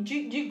 Do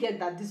you get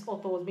that this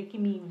author was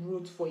making me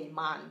root for a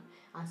man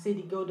and say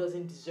the girl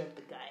doesn't deserve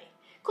the guy?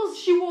 Because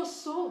she was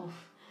soft.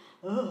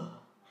 Ugh.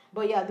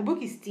 But yeah, the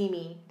book is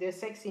steamy. The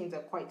sex scenes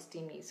are quite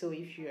steamy. So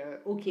if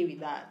you're okay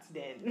with that,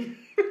 then then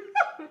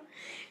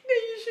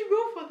you should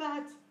go for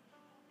that.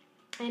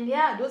 And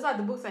yeah, those are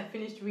the books I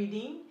finished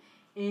reading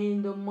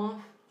in the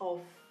month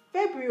of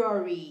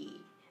February.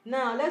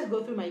 Now, let's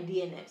go through my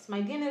DNFs.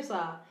 My DNFs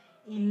are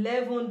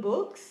 11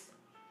 books.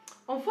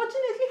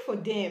 Unfortunately for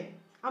them,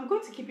 I'm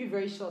going to keep it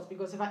very short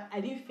because if I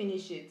didn't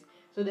finish it,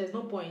 so there's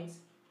no point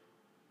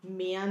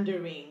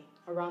meandering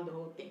around the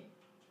whole thing.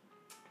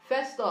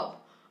 First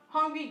up,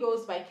 Hungry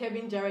Ghost by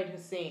Kevin Jared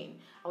Hussein.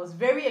 I was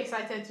very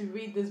excited to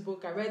read this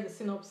book. I read the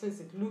synopsis.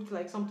 It looked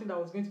like something that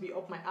was going to be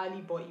up my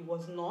alley, but it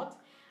was not.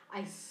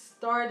 I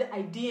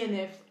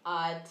DNF'd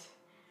at,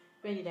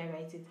 when did I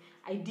write it?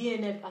 I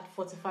DNF'd at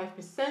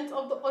 45%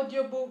 of the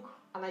audiobook,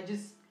 and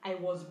I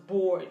was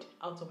bored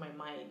out of my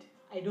mind.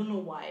 I don't know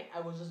why. I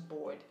was just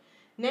bored.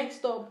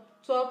 Next up,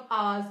 12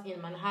 Hours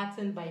in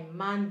Manhattan by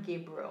Man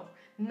Gabriel.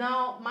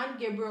 Now, Man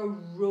Gabriel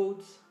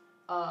wrote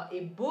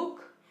a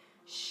book.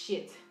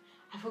 Shit.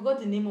 I forgot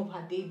the name of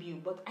her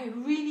debut, but I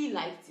really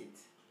liked it.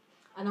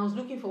 And I was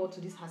looking forward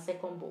to her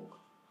second book.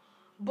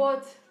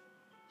 But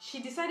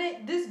she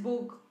decided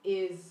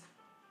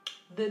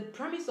the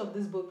premise of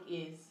this book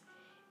is,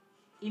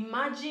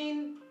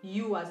 imagine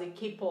you as a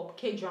K-pop,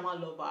 K-drama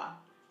lover.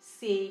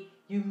 Say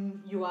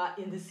you are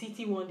in the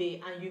city one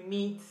day and you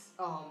meet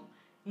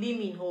Lee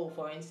Min-ho,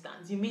 for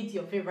instance. You meet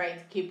your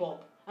favorite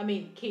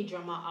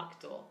K-drama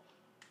actor,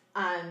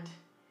 and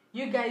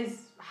you guys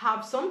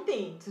have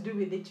something to do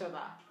with each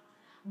other.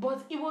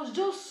 But it was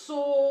just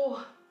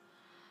so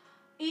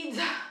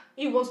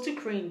it was too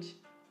cringe.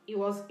 It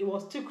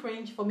was too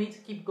cringe for me to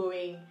keep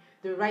going.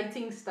 The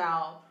writing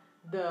style,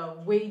 the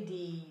way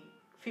the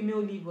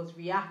female lead was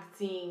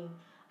reacting,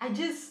 I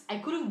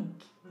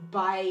couldn't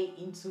buy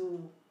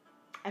into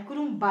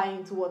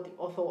what the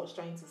author was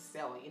trying to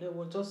sell. It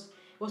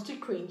was too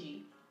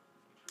cringy.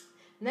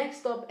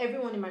 Next up,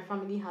 Everyone in My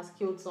Family Has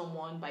Killed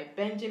Someone by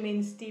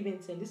Benjamin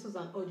Stevenson. This was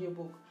an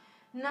audiobook.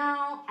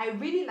 Now, I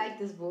really like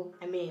this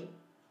book.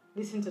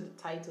 Listen to the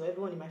title,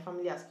 Everyone in My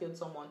Family Has Killed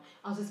Someone.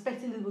 I was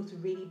expecting this book to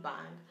really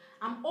bang.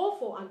 I'm all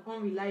for an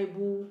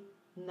unreliable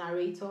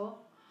narrator,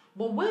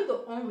 but when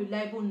the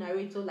unreliable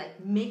narrator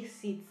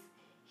makes it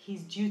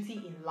his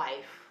duty in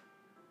life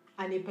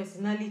and a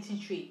personality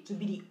trait to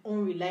be the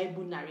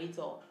unreliable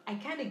narrator, I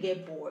kind of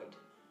get bored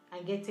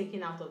and get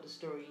taken out of the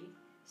story.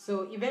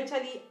 So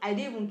eventually, I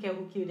didn't even care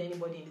who killed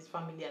anybody in this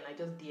family, and I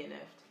just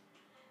DNF'd.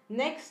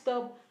 Next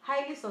up,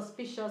 Highly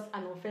Suspicious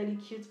and Unfairly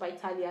Cute by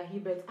Talia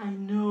Hibbert. I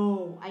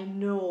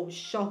know,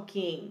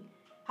 shocking.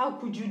 How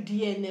could you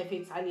DNF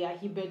a Talia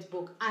Hibbert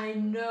book? I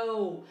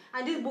know.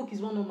 And this book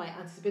is one of my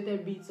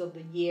anticipated reads of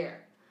the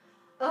year.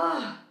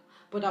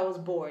 But I was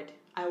bored.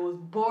 I was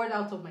bored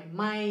out of my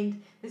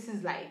mind. This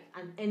is like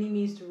an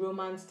enemies to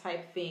romance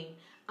type thing.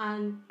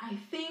 And I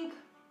think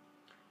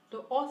the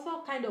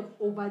author kind of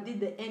overdid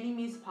the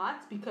enemies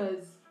part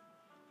because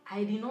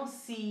I did not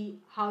see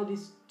how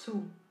these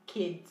two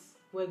kids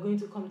were going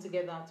to come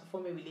together to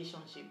form a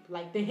relationship.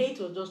 Like, the hate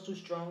was just too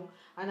strong,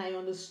 and I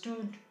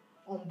understood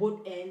on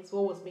both ends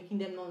what was making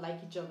them not like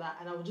each other,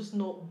 and I was just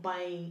not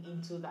buying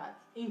into that,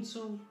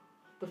 into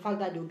the fact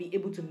that they'll be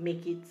able to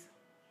make it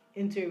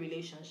into a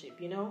relationship,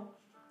 you know?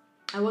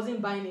 I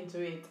wasn't buying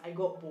into it. I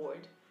got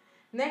bored.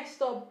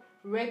 Next up,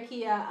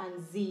 Rekia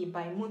and Z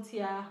by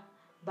Mutia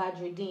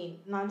Badruddin.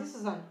 Now, this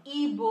is an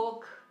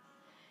ebook.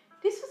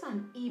 This was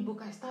an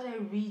ebook I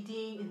started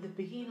reading in the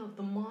beginning of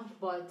the month,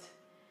 but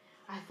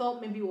I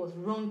thought maybe it was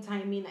wrong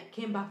timing. I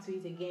came back to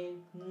it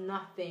again.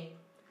 Nothing.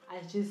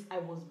 I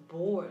was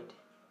bored.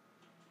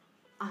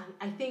 And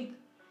I think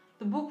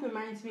the book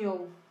reminds me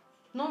of,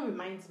 not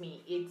reminds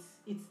me, it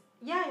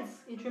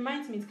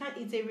reminds me,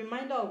 it's a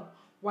reminder of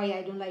why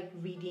I don't like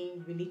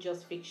reading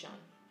religious fiction.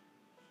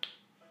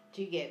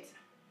 Do you get?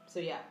 So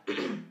yeah,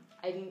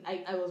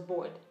 I was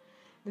bored.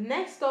 The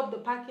next stop, The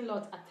Parking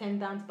Lot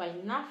Attendant by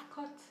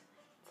Nafkot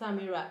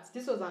Tamirat.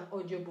 This was an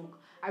audiobook.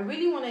 I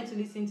really wanted to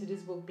listen to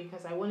this book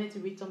because I wanted to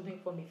read something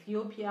from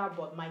Ethiopia,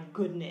 but my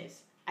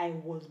goodness, I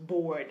was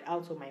bored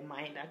out of my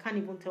mind. I can't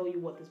even tell you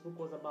what this book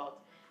was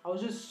about. I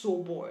was just so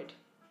bored.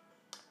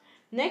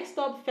 Next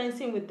up,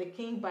 Fencing with the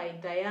King by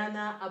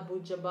Diana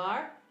Abu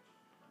Jabbar.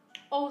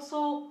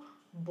 Also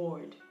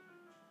bored.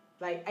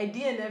 Like, I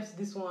DNF'd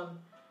this one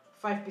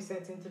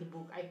 5% into the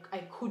book. I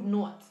could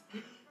not.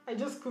 I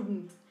just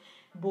couldn't.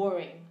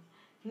 Boring.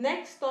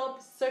 Next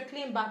up,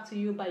 Circling Back to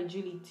You by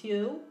Julie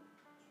Teal.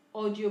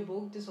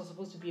 Audiobook. This was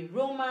supposed to be a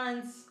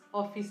romance,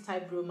 office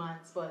type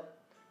romance, but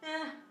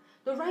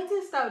the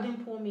writing style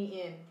didn't pull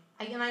me in.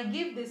 I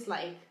gave this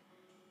like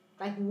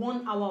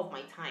 1 hour of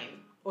my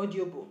time.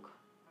 Audiobook.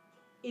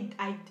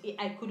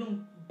 I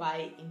couldn't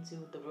buy into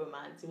the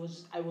romance.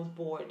 I was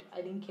bored.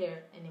 I didn't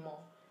care anymore.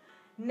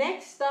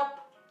 Next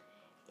up,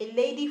 A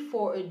Lady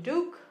for a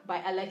Duke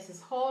by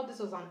Alexis Hall. This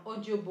was an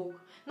audiobook.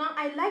 Now,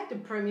 I like the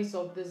premise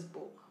of this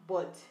book,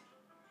 but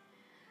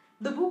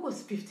the book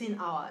was 15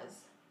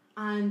 hours.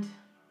 And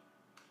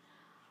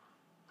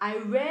I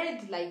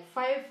read like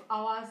 5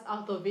 hours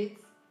out of it.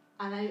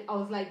 And I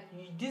was like,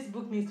 this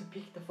book needs to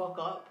pick the fuck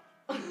up.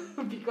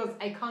 Because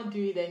I can't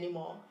do it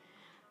anymore.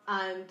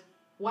 And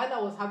while I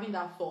was having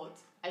that thought,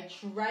 I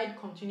tried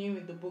continuing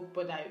with the book,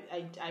 but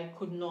I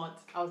could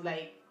not. I was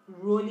like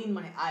rolling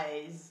my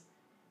eyes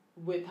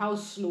with how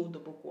slow the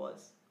book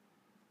was.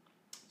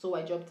 So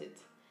I dropped it.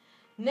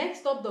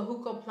 Next up, The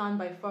Hookup Plan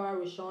by Farah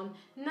Rishon.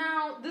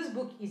 Now, this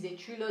book is a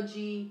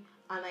trilogy,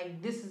 and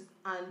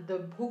the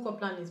Hookup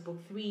Plan is book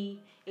 3.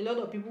 A lot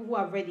of people who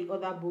have read the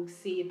other books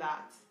say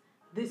that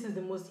this is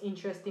the most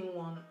interesting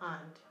one,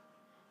 and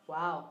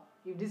wow,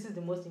 if this is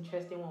the most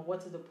interesting one,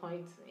 what is the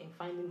point in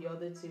finding the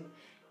other two?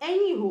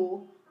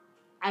 Anywho,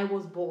 I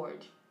was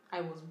bored.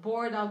 I was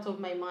bored out of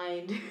my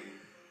mind.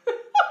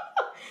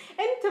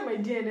 Anytime I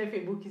DNF a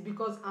book is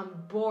because I'm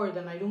bored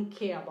and I don't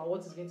care about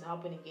what is going to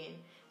happen again.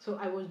 So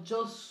I was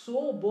just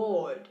so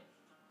bored.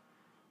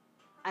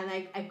 And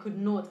I could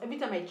not. Every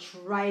time I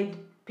tried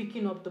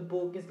picking up the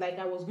book, it's like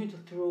I was going to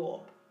throw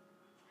up.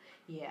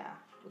 Yeah.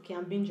 Okay,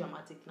 I'm being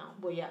dramatic now.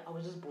 But yeah, I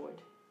was just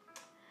bored.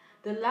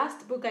 The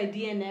last book I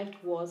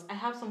DNF'd was I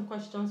Have Some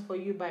Questions for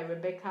You by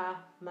Rebecca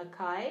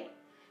Mackay.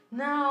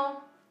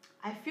 Now,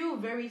 I feel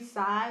very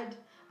sad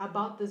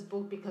about this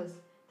book because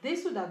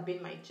this would have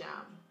been my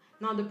jam.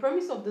 Now, the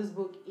premise of this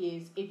book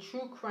is a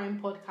true crime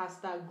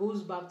podcaster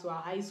goes back to a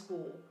high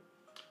school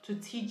to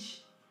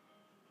teach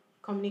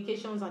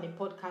communications and a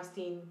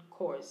podcasting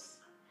course.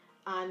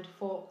 And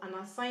for an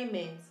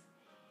assignment,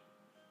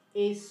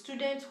 a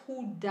student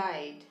who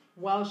died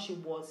while she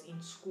was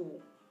in school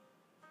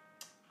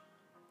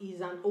is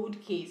an old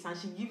case, and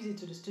she gives it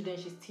to the student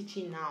she's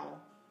teaching now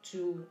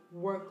to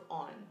work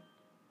on.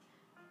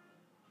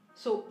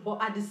 So,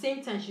 but at the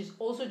same time, she's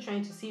also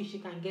trying to see if she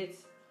can get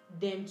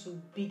them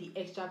to be the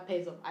extra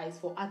pairs of eyes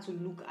for her to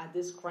look at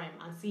this crime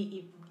and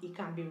see if it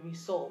can be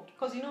resolved.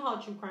 Because you know how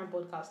true crime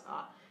podcasts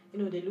are. You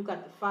know, they look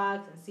at the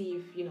facts and see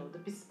if, you know, the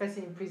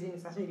person in prison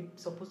is actually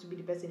supposed to be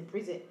the person in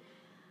prison.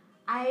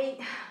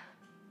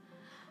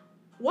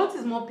 What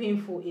is more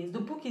painful is the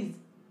book is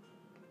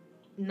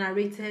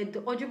narrated,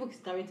 the audiobook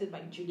is narrated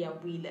by Julia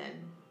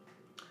Whelan.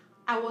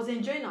 I was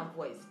enjoying her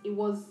voice. It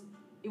was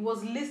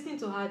listening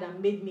to her that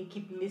made me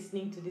keep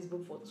listening to this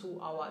book for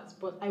 2 hours.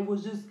 But I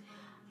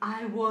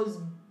was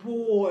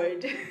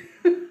bored.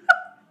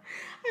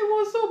 I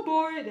was so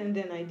bored, and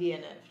then I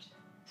DNF'd.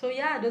 So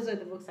yeah, those are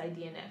the books I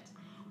DNF'd.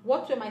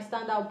 What were my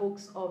standout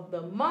books of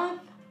the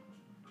month?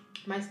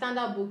 My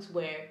standout books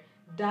were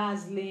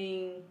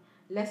Dazzling,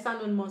 Lesser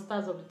Known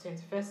Monsters of the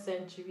 21st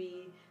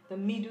Century, The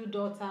Middle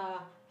Daughter,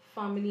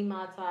 Family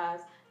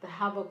Matters, The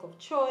Havoc of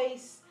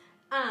Choice,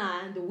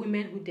 and the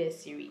Women Who Dare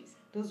series.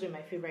 Those were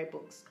my favorite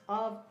books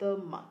of the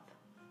month.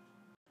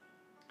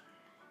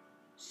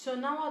 So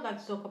now I'd like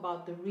to talk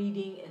about the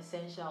reading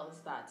essentials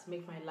that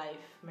make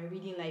my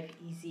reading life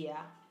easier.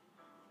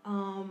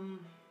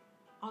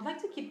 I'd like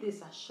to keep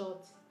this as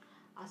short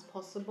as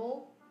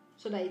possible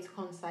so that it's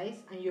concise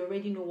and you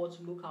already know what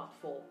to look out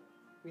for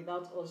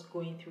without us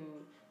going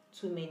through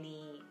too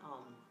many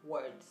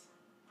words.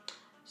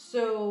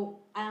 So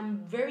I'm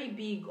very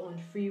big on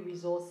free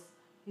resource.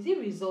 Is it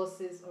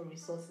resources or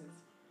resources?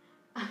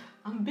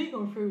 I'm big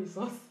on free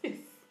resources.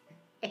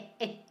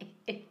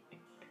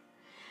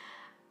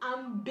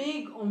 I'm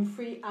big on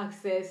free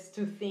access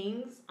to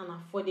things and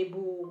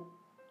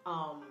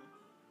um,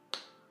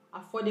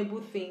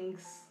 affordable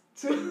things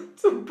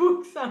to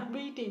books I'm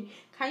reading.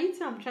 Can you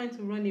tell I'm trying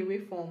to run away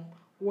from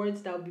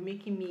words that will be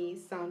making me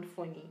sound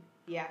funny?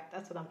 Yeah,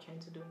 that's what I'm trying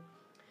to do.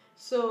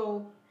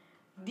 So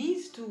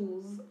these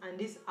tools and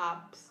these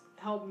apps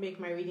help make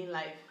my reading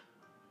life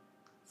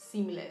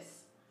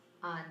seamless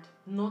and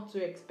not too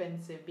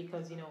expensive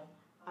because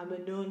I'm a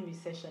known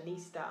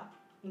recessionista.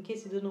 In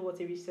case you don't know what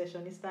a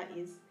recessionista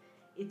is,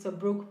 it's a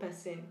broke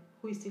person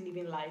who is still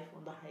living life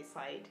on the high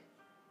side.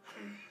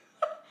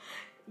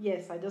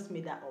 Yes, I just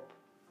made that up.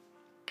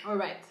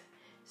 Alright,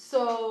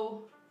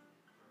 so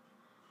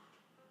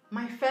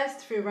my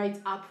first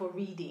favorite app for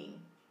reading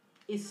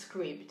is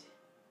Scribd.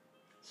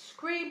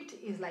 Scribd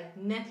is like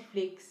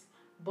Netflix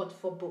but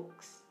for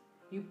books.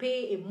 You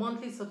pay a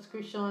monthly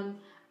subscription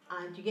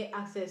and you get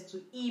access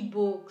to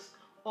ebooks,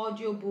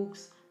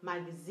 audiobooks,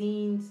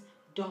 magazines,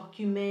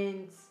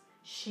 documents,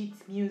 sheet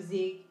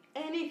music,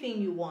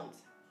 anything you want.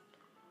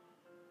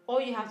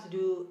 All you have to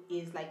do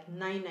is like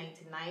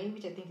 $9.99,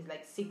 which I think is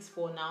like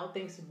 $6 now,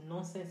 thanks to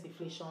nonsense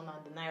inflation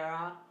and the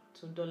naira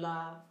to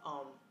dollar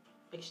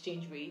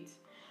exchange rate.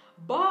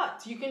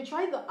 But you can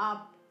try the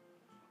app.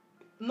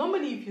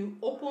 Normally, if you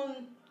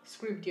open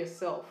Scribd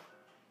yourself,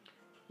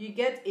 you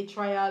get a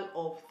trial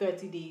of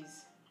 30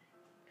 days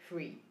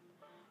free.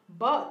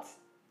 But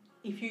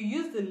if you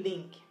use the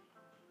link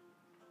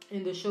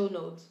in the show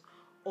notes,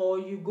 or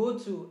you go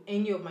to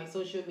any of my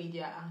social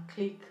media and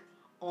click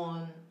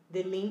on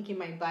the link in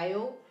my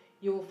bio,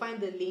 you will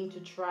find the link to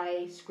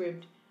try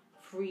Scribd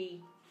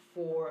free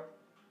for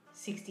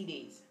 60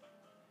 days.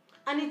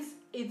 And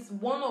it's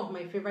one of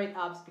my favorite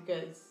apps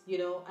because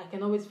I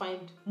can always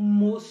find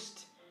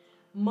most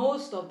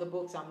of the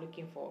books I'm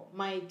looking for.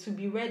 My to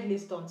be read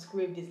list on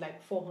Scribd is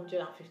like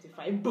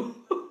 455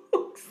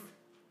 books.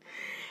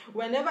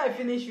 Whenever I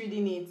finish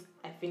reading it,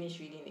 I finish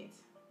reading it.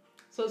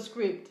 So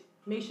Scribd,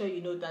 make sure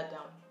you note that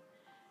down.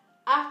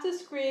 After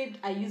Scribd,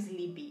 I use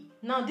Libby.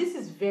 Now this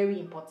is very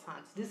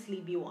important, this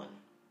Libby one.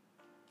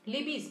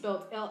 Libby is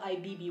spelled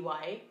Libby,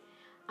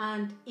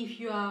 and if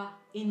you are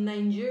in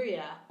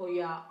Nigeria or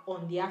you are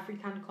on the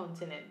African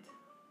continent,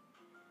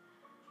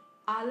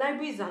 our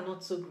libraries are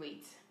not so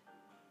great.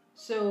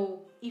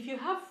 So if you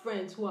have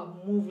friends who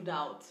have moved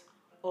out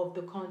of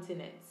the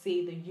continent,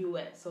 say the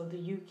US or the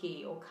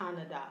UK or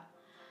Canada,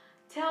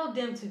 tell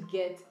them to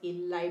get a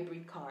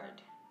library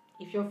card.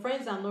 If your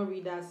friends are not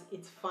readers,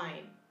 it's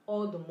fine,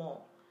 all the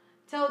more.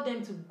 Tell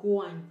them to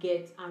go and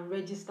get and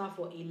register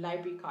for a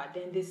library card.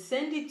 Then they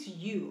send it to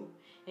you.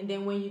 And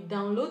then when you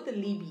download the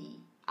Libby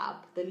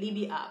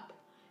app,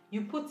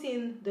 you put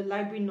in the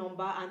library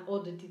number and all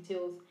the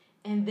details.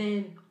 And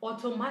then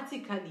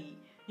automatically,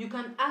 you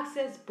can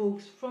access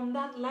books from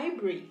that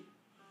library.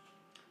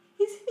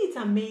 Isn't it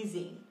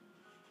amazing?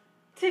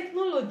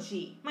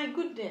 Technology, my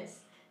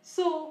goodness.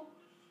 So,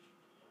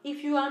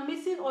 if you are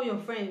missing all your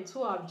friends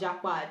who have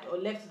jackpot or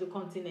left the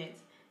continent,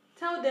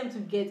 tell them to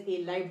get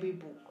a library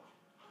book,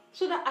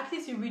 so that at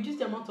least you reduce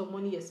the amount of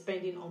money you're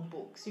spending on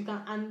books.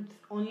 And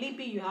on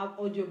Libby you have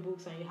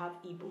audiobooks and you have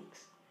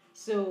ebooks.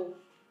 So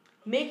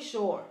make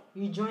sure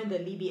you join the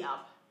Libby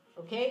app,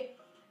 okay?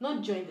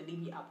 Not join the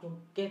Libby app, but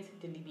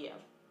get the Libby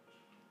app.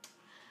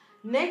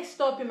 Next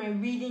stop in my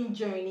reading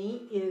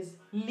journey is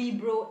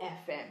Libro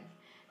FM.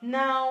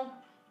 Now,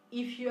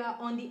 if you are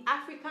on the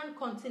African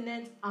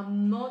continent,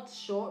 I'm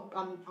sure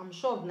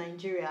of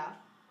Nigeria,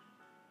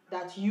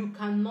 that you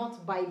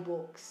cannot buy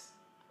books.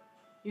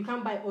 You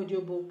can't buy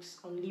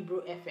audiobooks on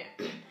Libro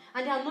FM.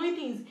 And the annoying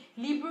thing is,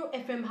 Libro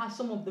FM has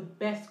some of the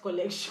best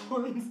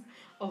collections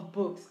of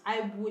books.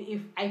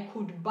 If I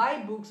could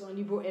buy books on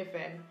Libro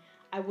FM,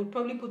 I would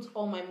probably put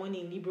all my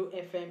money in Libro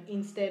FM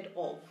instead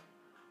of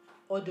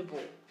Audible.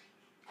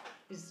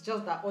 It's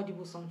just that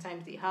Audible,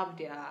 sometimes they have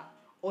their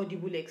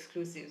Audible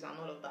exclusives and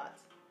all of that.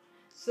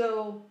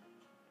 So,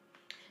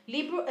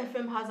 Libro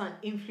FM has an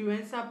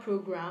influencer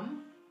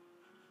program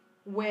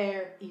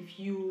where if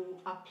you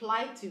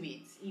apply to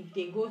it, if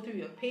they go through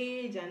your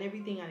page and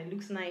everything and it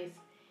looks nice,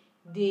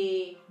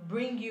 they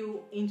bring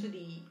you into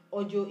the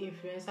audio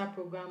influencer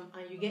program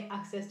and you get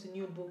access to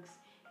new books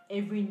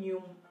every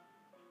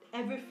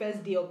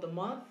first day of the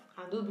month,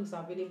 and those books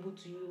are available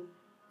to you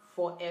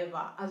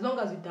forever as long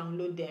as you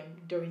download them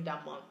during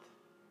that month.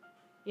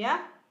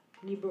 Yeah?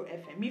 Libro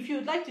FM. If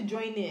you'd like to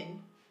join in,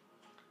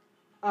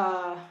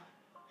 I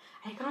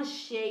can't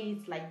share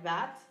it like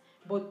that,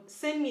 but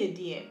send me a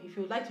DM. If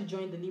you'd like to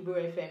join the Libro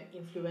FM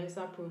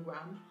influencer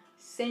program,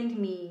 send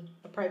me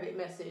a private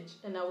message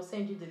and I will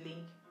send you the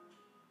link.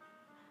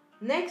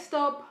 Next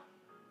up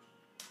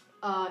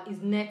is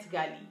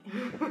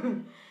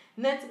NetGalley.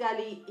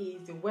 NetGalley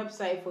is a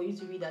website for you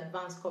to read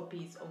advanced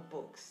copies of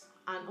books.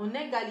 And on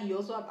NetGalley, you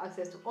also have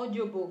access to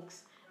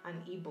audiobooks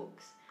and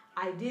ebooks.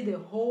 I did a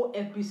whole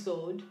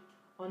episode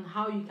on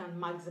how you can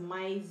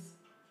maximize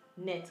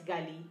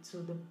NetGalley to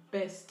the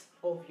best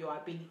of your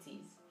abilities.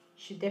 You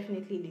should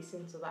definitely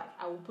listen to that.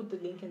 I will put the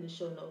link in the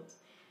show notes.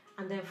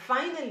 And then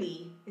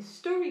finally is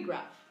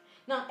Storygraph.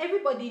 Now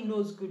everybody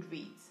knows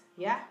Goodreads.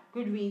 Yeah,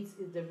 Goodreads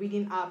is the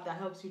reading app that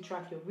helps you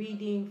track your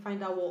reading,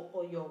 find out what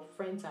all your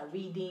friends are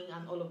reading,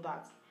 and all of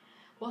that.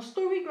 But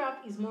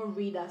Storygraph is more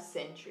reader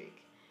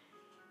centric.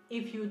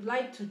 If you'd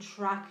like to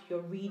track your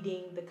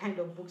reading, the kind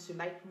of books you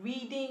like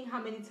reading,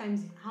 how many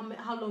times,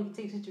 how long it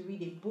takes you to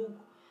read a book,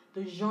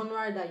 the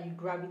genre that you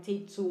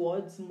gravitate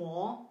towards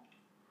more,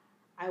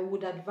 I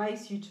would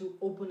advise you to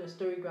open a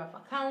Storygraph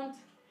account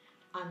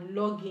and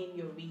log in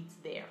your reads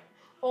there.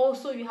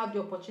 Also, you have the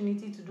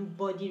opportunity to do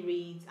body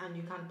reads, and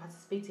you can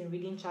participate in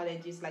reading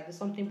challenges like the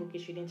Something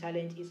Bookish Reading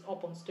Challenge is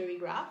up on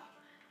Storygraph.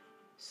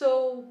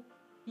 So,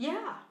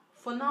 yeah,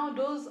 for now,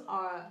 those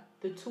are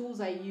the tools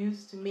I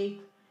use to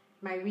make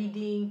my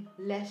reading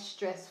less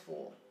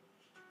stressful.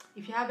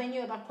 If you have any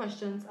other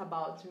questions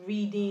about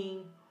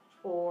reading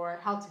or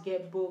how to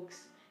get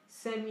books,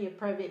 send me a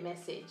private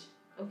message,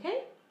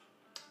 okay?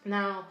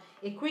 Now,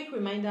 a quick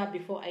reminder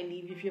before I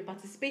leave: if you're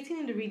participating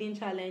in the reading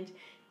challenge,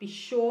 be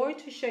sure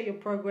to share your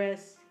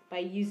progress by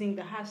using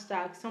the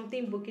hashtag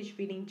Something Bookish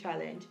Reading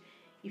Challenge.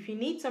 If you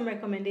need some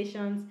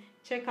recommendations,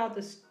 check out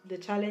the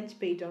challenge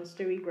page on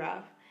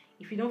Storygraph.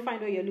 If you don't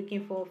find what you're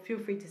looking for, feel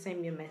free to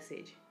send me a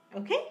message.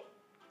 Okay?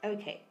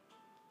 Okay.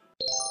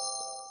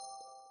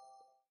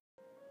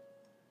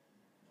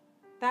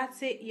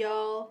 That's it,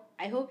 y'all.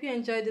 I hope you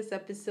enjoyed this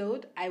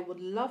episode. I would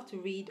love to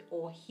read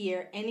or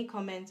hear any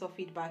comments or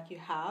feedback you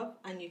have,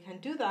 and you can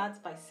do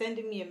that by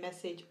sending me a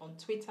message on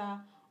Twitter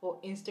or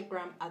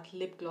Instagram at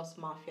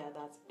lipglossmafia.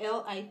 That's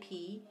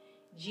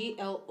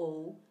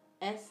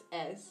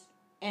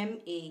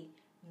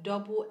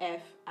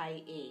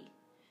LIPGLOSSMAFFIA.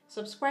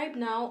 Subscribe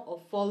now or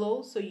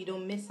follow so you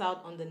don't miss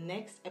out on the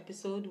next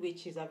episode,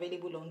 which is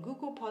available on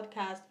Google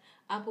Podcast,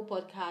 Apple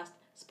Podcast,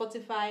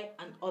 Spotify,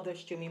 and other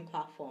streaming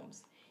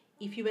platforms.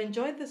 If you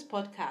enjoyed this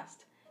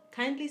podcast,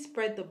 kindly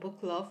spread the book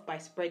love by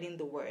spreading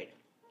the word.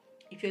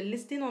 If you're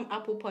listening on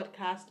Apple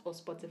Podcast or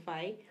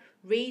Spotify,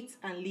 rate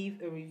and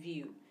leave a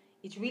review.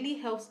 It really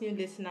helps new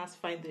listeners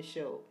find the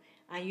show.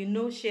 And you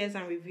know shares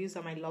and reviews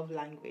are my love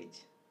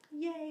language.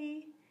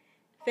 Yay!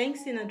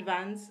 Thanks in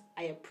advance.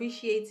 I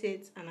appreciate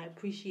it, and I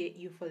appreciate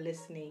you for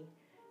listening.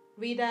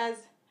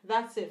 Readers,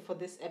 that's it for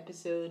this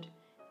episode.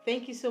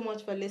 Thank you so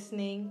much for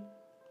listening.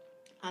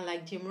 And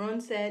like Jim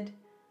Rohn said,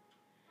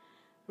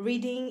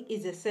 reading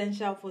is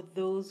essential for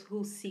those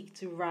who seek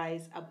to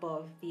rise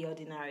above the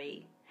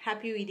ordinary.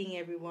 Happy reading,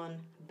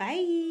 everyone.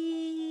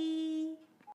 Bye!